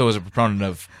 He also is a proponent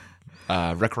of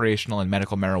recreational and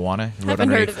medical marijuana. He Haven't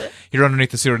heard of it. He wrote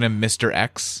underneath the pseudonym Mr.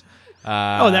 X.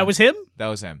 Oh, that was him? That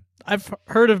was him. I've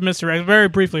heard of Mr. X. Very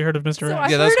briefly heard of Mr. So X.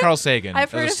 I've Yeah, that was heard of- Carl Sagan.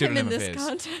 I've That heard was of a him in pseudonym this of his.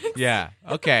 context. Yeah.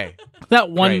 Okay. That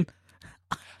one. Great.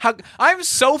 I'm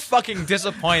so fucking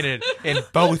disappointed in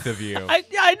both of you.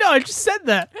 I know. I just said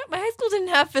that. My high school didn't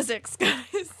have physics, guys.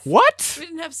 What? We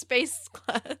didn't have space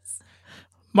class.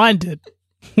 Mine did.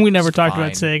 We never It's talked fine.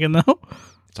 about Sagan, though.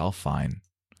 It's all fine.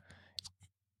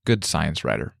 Good science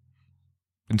writer.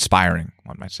 Inspiring,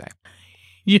 one might say.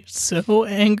 You're so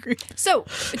angry. So,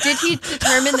 did he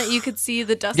determine that you could see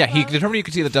the dust Yeah, he cloud? determined you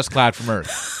could see the dust cloud from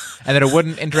Earth, and that it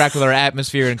wouldn't interact with our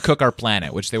atmosphere and cook our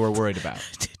planet, which they were worried about.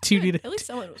 Do you need At least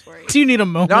someone was worried. Do you need a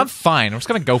moment? No, I'm fine. I'm just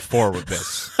gonna go forward with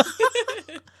this.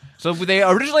 So they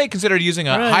originally considered using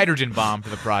a Right. hydrogen bomb for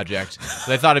the project.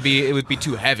 They thought it would be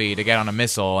too heavy to get on a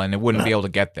missile, and it wouldn't be able to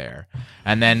get there.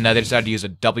 And then they decided to use a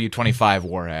W-25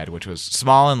 warhead, which was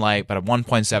small and light, but a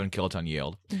 1.7 kiloton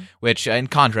yield. Which, in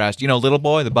contrast, Little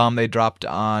Boy, the bomb they dropped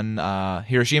on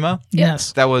Hiroshima,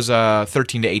 Yes. that was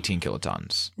 13 to 18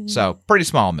 kilotons. So pretty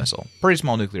small missile, pretty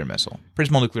small nuclear missile, pretty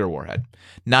small nuclear warhead.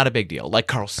 Not a big deal, like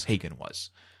Carl Sagan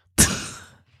was.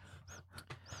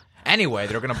 Anyway,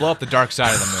 they're going to blow up the dark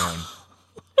side of the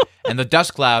moon. And the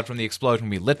dust cloud from the explosion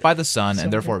will be lit by the sun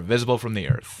and therefore visible from the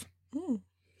Earth.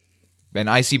 And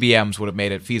ICBMs would have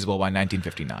made it feasible by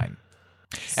 1959.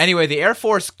 Anyway, the Air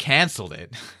Force canceled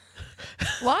it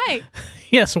Why?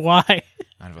 Yes, why?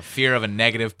 out of a fear of a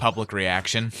negative public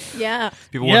reaction. Yeah.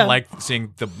 People Yeah. wouldn't like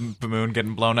seeing the moon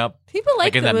getting blown up. People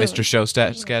like in the that moon. Mr. Show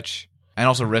sketch. And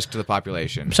also risk to the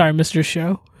population. I'm sorry, Mr.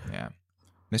 Show. Yeah.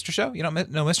 Mr. Show? You don't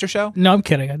know Mr. Show? No, I'm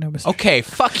kidding. I know Mr. Okay,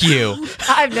 fuck you.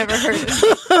 I've never heard of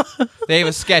it. They have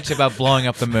a sketch about blowing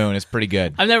up the moon. It's pretty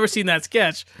good. I've never seen that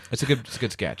sketch. It's a good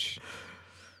sketch.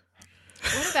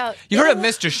 What about... You heard of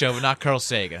Mr. Show, but not Carl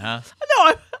Sagan, huh?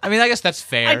 No, I mean, I guess that's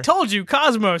fair. I told you,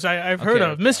 Cosmos. I've heard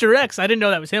Okay. of Mr. X. I didn't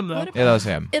know that was him though. What Yeah, that was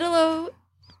him. Italo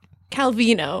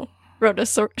Calvino wrote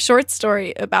a short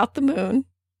story about the moon,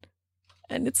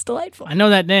 and it's delightful. I know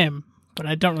that name, but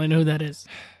I don't really know who that is.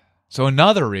 So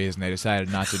another reason they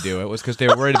decided not to do it was because they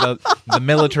were worried about the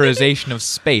militarization of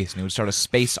space, and it would start a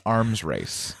space arms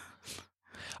race.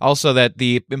 Also, that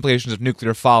the implications of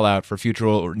nuclear fallout for future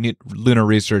lunar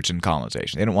research and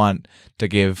colonization. They didn't want to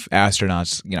give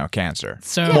astronauts, cancer.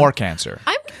 So- More cancer.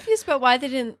 I'm confused about why they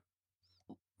didn't...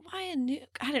 Why a nuke?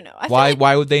 I don't know. I feel Why? like-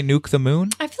 Why would they nuke the moon?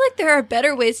 I feel like there are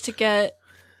better ways to get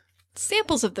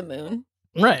samples of the moon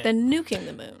Right. than nuking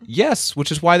the moon. Yes,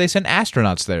 which is why they sent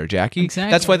astronauts there, Jackie.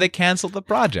 Exactly. That's why they canceled the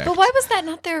project. But why was that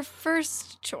not their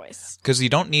first choice? Because you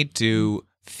don't need to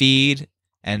feed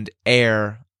and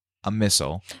air a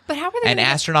missile, But how were they? and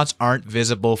astronauts aren't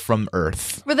visible from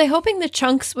Earth. Were they hoping the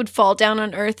chunks would fall down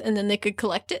on Earth and then they could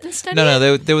collect it and study No,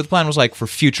 it? the plan was like for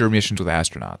future missions with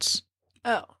astronauts.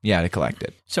 Oh, Yeah, to collect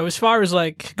it. So as far as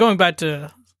like going back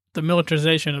to the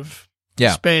militarization of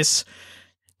Yeah. space,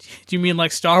 do you mean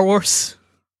like Star Wars?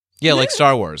 Yeah, like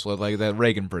Star Wars, like that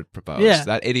Reagan proposed. Yeah.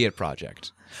 That idiot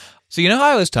project. So you know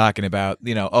how I was talking about,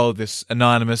 this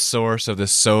anonymous source of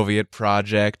this Soviet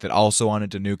project that also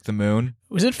wanted to nuke the moon?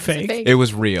 Was it fake? fake. It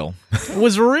was real. It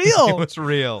was real. It was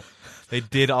real. They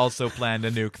did also plan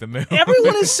to nuke the moon.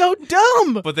 Everyone is so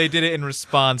dumb. But they did it in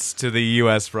response to the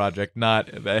U.S. project, not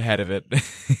ahead of it.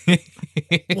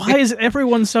 Why is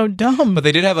everyone so dumb? But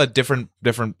they did have a different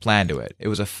plan to it. It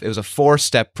was a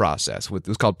 4-step process. It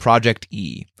was called Project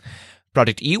E.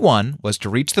 Project E1 was to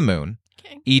reach the moon.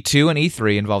 Okay. E2 and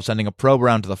E3 involved sending a probe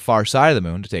around to the far side of the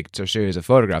moon to take a series of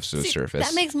photographs of the See, surface.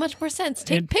 that makes much more sense.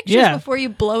 Take It- pictures yeah. before you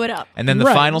blow it up. And then the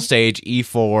Right. final stage,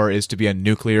 E4, is to be a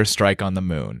nuclear strike on the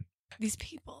moon. These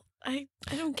people, I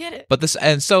don't get it. But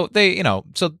so they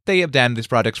abandoned these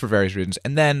projects for various reasons.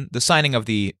 And then the signing of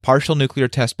the Partial Nuclear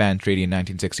Test Ban Treaty in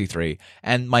 1963,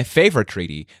 and my favorite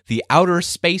treaty, the Outer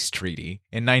Space Treaty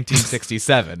in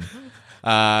 1967.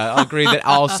 Agreed that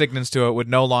all signants to it would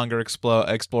no longer explore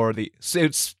the.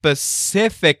 It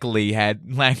specifically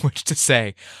had language to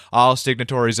say all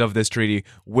signatories of this treaty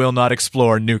will not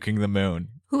explore nuking the moon.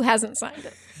 Who hasn't signed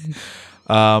it?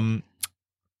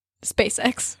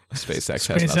 SpaceX. SpaceX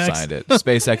has SpaceX. not signed it.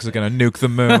 SpaceX is going to nuke the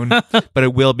moon, but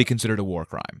it will be considered a war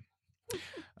crime.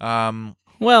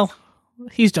 Well,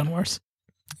 he's done worse.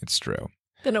 It's true.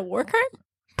 Then a war crime?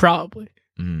 Probably.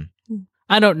 Mhm.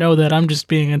 I don't know that. I'm just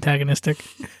being antagonistic.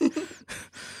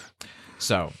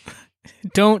 So,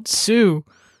 Don't sue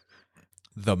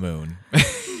the moon.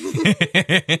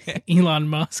 Elon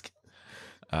Musk.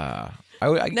 Never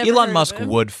Elon heard Musk of him.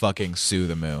 would fucking sue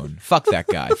the moon. Fuck that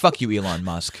guy. Fuck you, Elon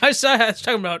Musk. I was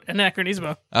talking about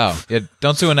Anachronismo. Oh, yeah,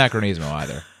 don't sue Anachronismo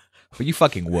either. But you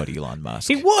fucking would, Elon Musk.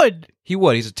 He would. He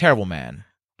would. He's a terrible man.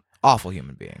 Awful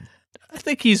human being. I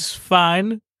think he's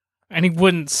fine, and he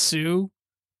wouldn't sue,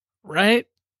 right?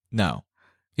 No.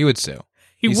 He would sue.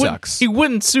 He wouldn't- sucks. He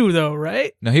wouldn't sue, though,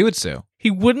 right? No, he would sue. He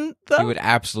wouldn't, though? He would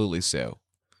absolutely sue.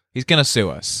 He's going to sue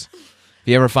us. If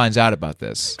he ever finds out about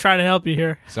this. Trying to help you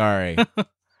here. Sorry. No.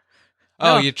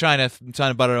 Oh, you're trying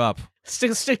to butter him up.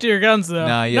 Stick to your guns, though.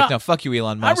 No, fuck you,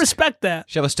 Elon I Musk. respect that.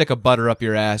 Shove a stick of butter up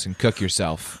your ass and cook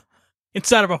yourself.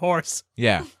 Inside of a horse.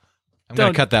 Yeah. I'm going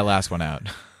Don't- to cut that last one out.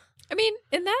 I mean,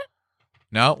 in that,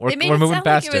 No, it made we're it moving sound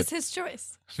past like it was it. his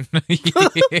choice.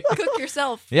 Yeah. Cook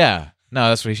yourself. No,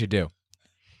 that's what you should do.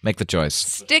 Make the choice.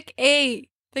 Stick a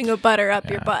thing of butter up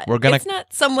your Yeah. butt. We're gonna- It's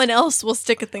not someone else will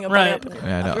stick a thing of Right. butter up.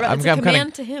 Yeah, no, your butt. I'm It's a command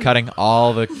cutting, to him. cutting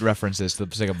all the references to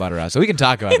the stick of butter out, so we can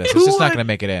talk about this. It's Who just not would- going to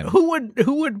make it in.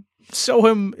 Who would sew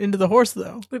him into the horse,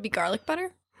 though? Would it be garlic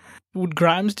butter? Would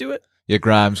Grimes do it? Yeah,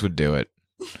 Grimes would do it.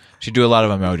 She'd do a lot of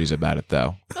emojis about it,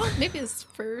 though. Oh, maybe his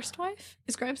first wife.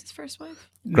 Is Grimes his first wife?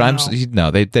 Grimes,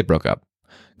 No. they broke up.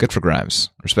 Good for Grimes.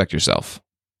 Respect yourself.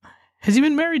 Has he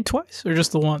been married twice or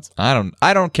just the once? I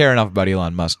don't care enough about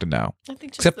Elon Musk to know, I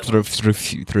think just except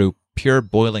the through pure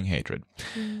boiling hatred.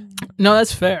 No,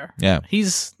 that's fair. Yeah.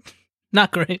 He's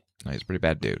not great. No, he's a pretty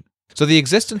bad dude. So the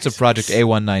existence of Project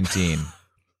A119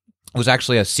 was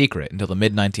actually a secret until the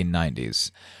mid-1990s,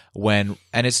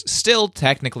 and it's still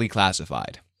technically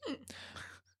classified.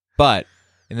 But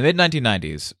in the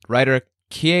mid-1990s, writer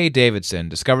Kie Davidson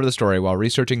discovered the story while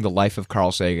researching the life of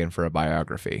Carl Sagan for a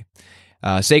biography.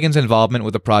 Sagan's involvement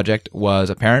with the project was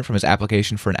apparent from his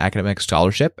application for an academic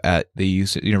scholarship at the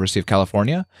University of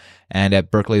California and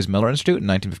at Berkeley's Miller Institute in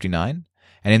 1959.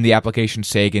 And in the application,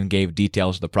 Sagan gave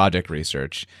details of the project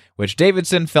research, which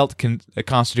Davidson felt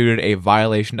constituted a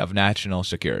violation of national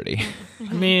security.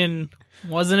 I mean,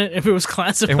 wasn't it if it was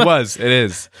classified? It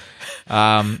is.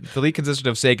 The leak consisted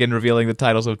of Sagan revealing the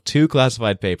titles of 2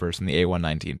 classified papers from the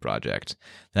A119 project.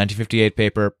 The 1958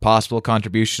 paper, Possible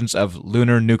Contributions of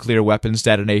Lunar Nuclear Weapons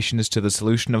Detonations to the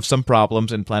Solution of Some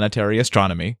Problems in Planetary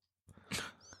Astronomy.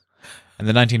 And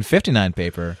the 1959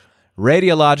 paper,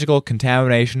 Radiological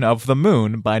Contamination of the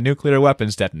Moon by Nuclear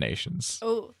Weapons Detonations.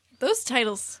 Oh, those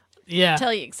titles Yeah.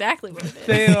 tell you exactly what it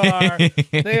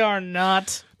is. They are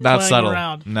not Not playing subtle.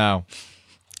 around. No.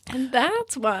 And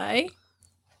that's why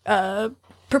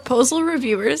proposal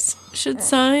reviewers should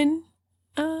sign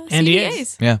NDAs.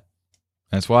 CDAs. Yeah.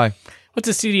 That's why. What's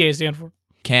a CDA stand for?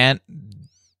 Can't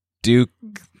do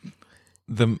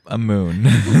A moon.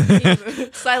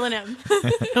 Silent M.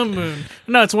 A moon.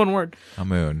 No, it's one word. A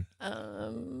moon. I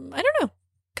don't know.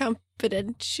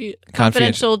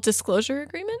 Confidential disclosure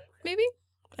agreement, maybe?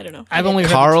 I don't know. I've only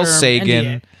heard Carl the term Sagan.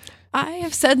 NDA. I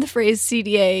have said the phrase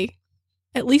CDA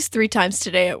at least 3 times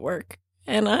today at work,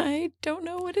 and I don't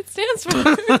know what it stands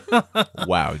for.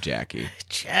 Wow, Jackie.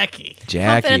 Jackie.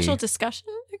 Confidential discussion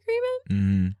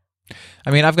agreement? Mm.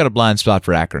 I mean, I've got a blind spot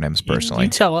for acronyms personally. You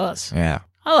tell us. Yeah.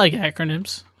 I like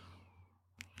acronyms.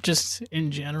 Just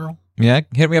in general. Yeah,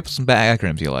 hit me up with some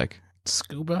acronyms you like.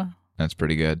 SCUBA. That's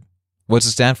pretty good. What's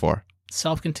it stand for?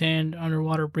 Self-contained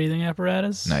underwater breathing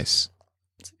apparatus. Nice.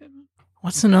 That's a good one.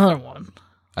 What's another one?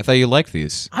 I thought you liked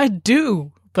these. I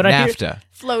do, but I hear NAFTA.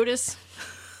 FLOTUS.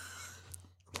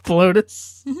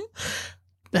 FLOTUS. Mhm.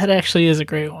 That actually is a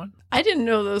great one. I didn't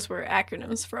know those were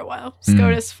acronyms for a while.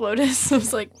 SCOTUS, FLOTUS. I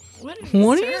was like, what are these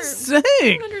What are you terms? I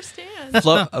saying? don't understand.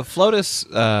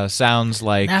 FLOTUS sounds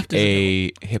like NAFTA's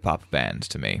a hip-hop band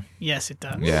to me. Yes, it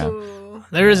does. Yeah. Ooh.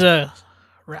 There is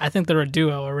I think they're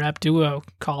a rap duo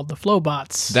called the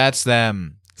Flowbots. That's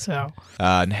them. So,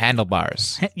 And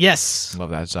Handlebars. yes. Love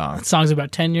that song. That song's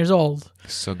about 10 years old.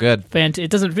 So good. It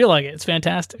doesn't feel like it. It's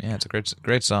fantastic. Yeah, it's a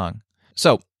great song.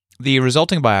 So, the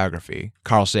resulting biography,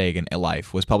 Carl Sagan, A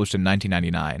Life, was published in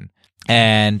 1999.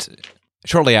 And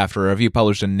shortly after, a review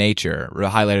published in Nature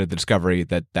highlighted the discovery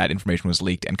that information was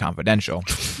leaked and confidential,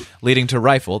 leading to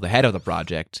Rifle, the head of the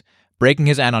project, breaking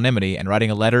his anonymity and writing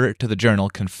a letter to the journal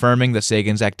confirming that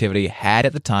Sagan's activity had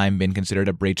at the time been considered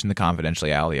a breach in the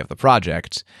confidentiality of the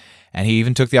project. And he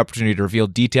even took the opportunity to reveal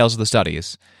details of the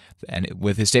studies, and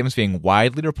with his statements being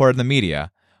widely reported in the media,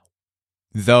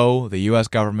 though the U.S.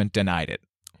 government denied it.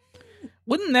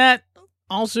 Wouldn't that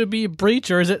also be a breach,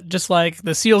 or is it just like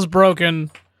the seal's broken?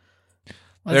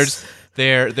 There's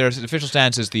official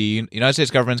stance is the United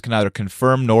States government can neither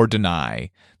confirm nor deny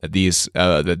that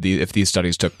if these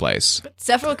studies took place. But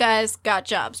several guys got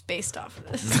jobs based off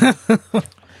of this.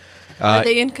 Are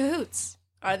they in cahoots?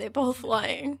 Are they both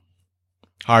lying?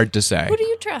 Hard to say. Who do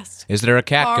you trust? Is there a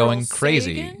cat Carl going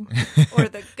crazy? Sagan or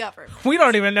the government? We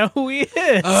don't even know who he is.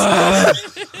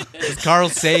 It's Carl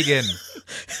Sagan.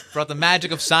 Brought the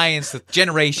magic of science to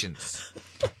generations.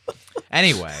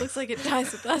 Anyway, Looks like it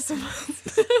dies with us.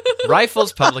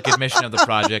 Rifle's public admission of the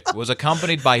project was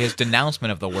accompanied by his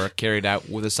denouncement of the work carried out,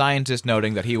 with a scientist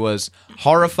noting that he was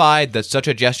horrified that such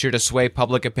a gesture to sway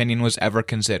public opinion was ever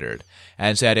considered,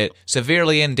 and said it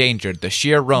severely endangered the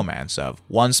sheer romance of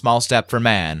one small step for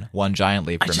man, one giant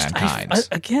leap for mankind.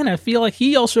 I feel like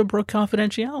he also broke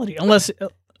confidentiality. Unless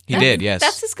He did, yes.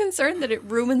 That's his concern, that it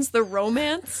ruins the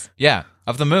romance. Yeah,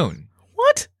 of the moon.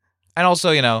 what? And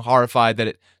also, horrified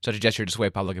that such a gesture to sway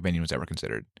public opinion was ever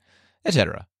considered,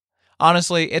 etc.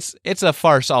 Honestly, it's a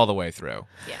farce all the way through.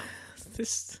 Yeah.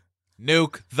 This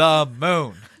Nuke the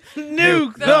moon.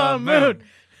 nuke the moon.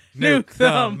 Nuke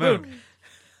the moon.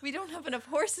 We don't have enough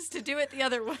horses to do it the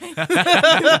other way.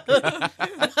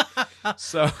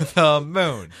 So the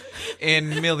moon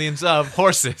in millions of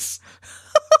horses.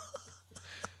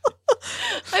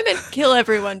 I meant kill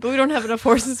everyone, but we don't have enough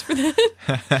horses for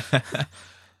that.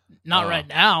 Not right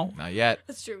now. Not yet.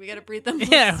 That's true. We got to breed them.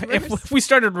 Yeah, if we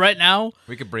started right now,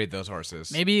 We could breed those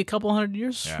horses. maybe a couple hundred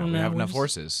years Yeah, from we now. have enough we'll-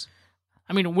 horses.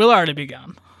 I mean, we'll already be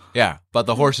gone. Yeah, but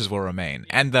the horses will remain,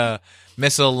 and the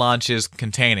missile launches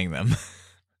containing them.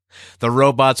 The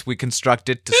robots we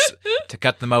constructed to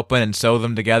cut them open and sew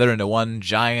them together into one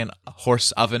giant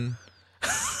horse oven.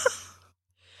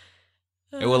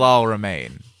 It will all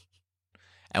remain.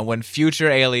 And when future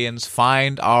aliens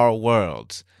find our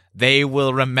world, they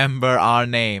will remember our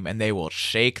name and they will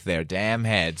shake their damn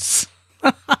heads.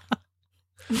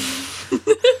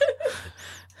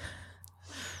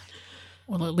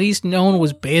 Well, at least no one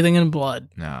was bathing in blood.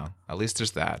 No, at least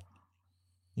there's that.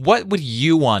 What would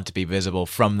you want to be visible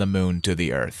from the moon to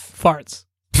the earth? Farts.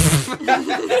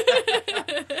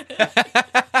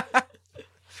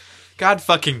 God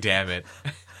fucking damn it.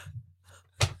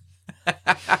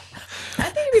 I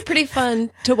think it'd be pretty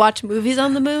fun to watch movies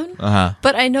on the moon, Uh-huh.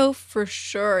 but I know for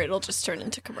sure it'll just turn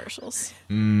into commercials.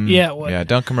 Yeah, what? Yeah,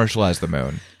 don't commercialize the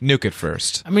moon. Nuke it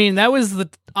first. I mean, that was the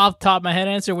off the top of my head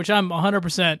answer, which I'm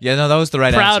 100% Yeah, no, that was the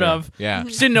right proud answer. of. Yeah.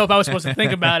 Just didn't know if I was supposed to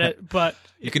think about it, but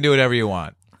You can do whatever you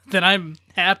want. then I'm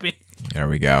happy. There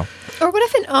we go. Or what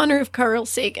if, in honor of Carl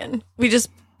Sagan, we just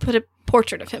put a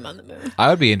portrait of him on the moon, I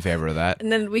would be in favor of that.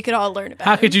 and then we could all learn about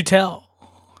How him? could you tell?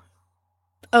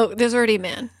 Oh, there's already a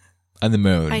man. On the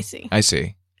moon. I see. That's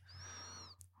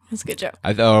a good joke.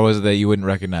 Or was it that you wouldn't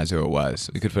recognize who it was?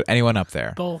 We could put anyone up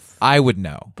there. Both. I would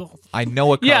know. Both. I know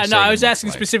what Carl Yeah, no, Sagan I was looks asking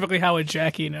like. specifically how would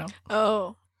Jackie know?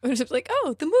 Oh, It was just like,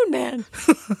 oh, the Moon Man.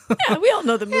 Yeah, we all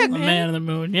know the Moon The Man. Man in the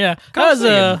Moon. Yeah, Go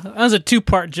that see was a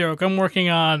 2-part joke. I'm working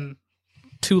on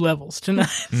 2 levels tonight.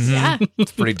 Yeah,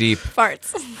 It's pretty deep.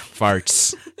 farts.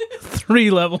 Farts.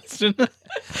 3 levels tonight.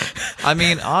 I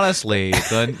mean, honestly,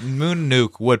 the moon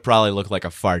nuke would probably look like a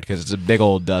fart because it's a big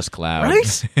old dust cloud.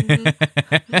 Right?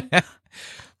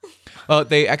 Well,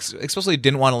 they explicitly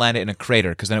didn't want to land it in a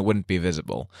crater because then it wouldn't be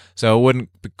visible. So it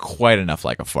wouldn't be quite enough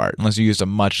like a fart unless you used a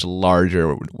much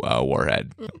larger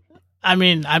warhead. I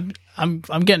mean, I'm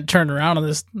getting turned around on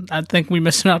this. I think we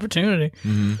missed an opportunity.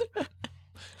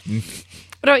 What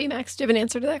about you, Max? Do you have an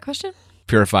answer to that question?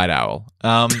 Purified owl.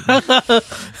 What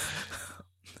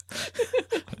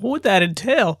would that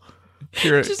entail?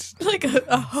 Just like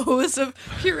a hose of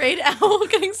pureed owl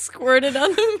getting squirted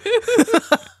on the moon.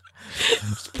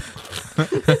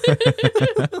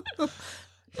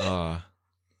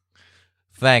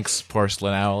 Thanks,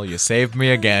 porcelain owl. You saved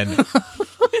me again.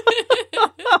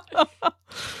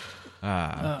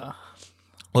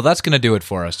 Well, that's going to do it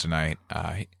for us tonight.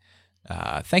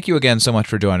 Thank you again so much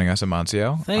for joining us,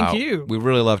 Amancio. Thank you. We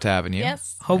really loved having you.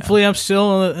 Yes. Hopefully, I'm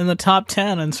still in the top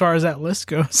 10 as far as that list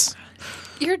goes.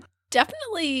 You're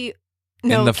definitely...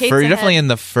 You're Kate's definitely ahead. in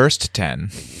the first 10.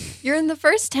 You're in the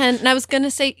first 10, and I was going to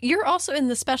say, you're also in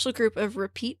the special group of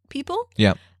repeat people.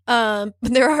 Yep. But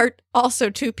there are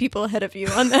also 2 people ahead of you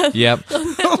on that. Yep. on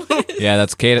that list. Yeah,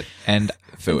 that's Kate and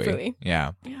Fui. Fui.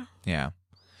 Yeah. Yeah. Yeah.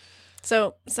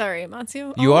 So, sorry,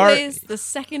 Amancio. You are- always the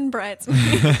second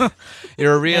bridesmaid.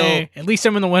 You're a real... Hey, at least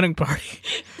I'm in the wedding party.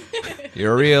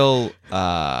 You're a real...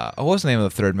 what was the name of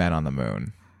the third man on the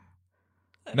moon?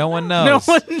 No one knows.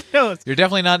 No one knows. You're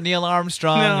definitely not Neil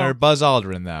Armstrong No. or Buzz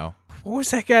Aldrin, though. What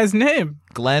was that guy's name?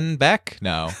 Glenn Beck?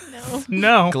 No. No.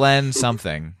 No, Glenn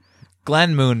something.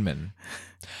 Glenn Moonman.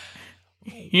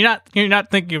 you're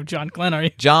not thinking of John Glenn, are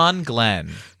you? John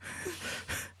Glenn.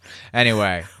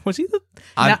 Anyway. Was he the?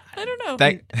 I'm- I don't know.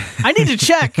 I need to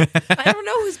check. I don't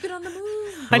know who's been on the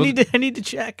moon. I need to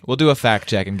check. We'll do a fact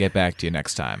check and get back to you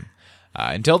next time.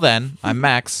 Until then, I'm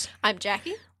Max, I'm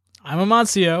Jackie. I'm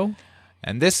Amancio.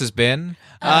 and this has been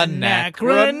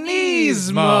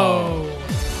Anachronismo.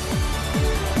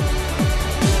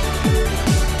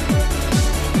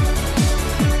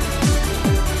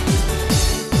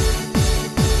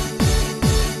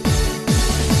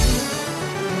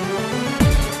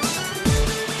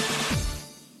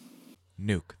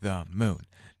 Nuke the moon.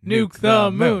 Nuke the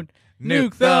moon.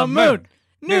 Nuke the moon.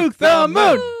 Nuke the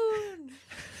moon.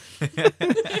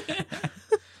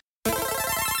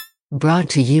 Brought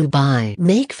to you by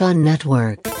Make Fun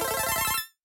Network.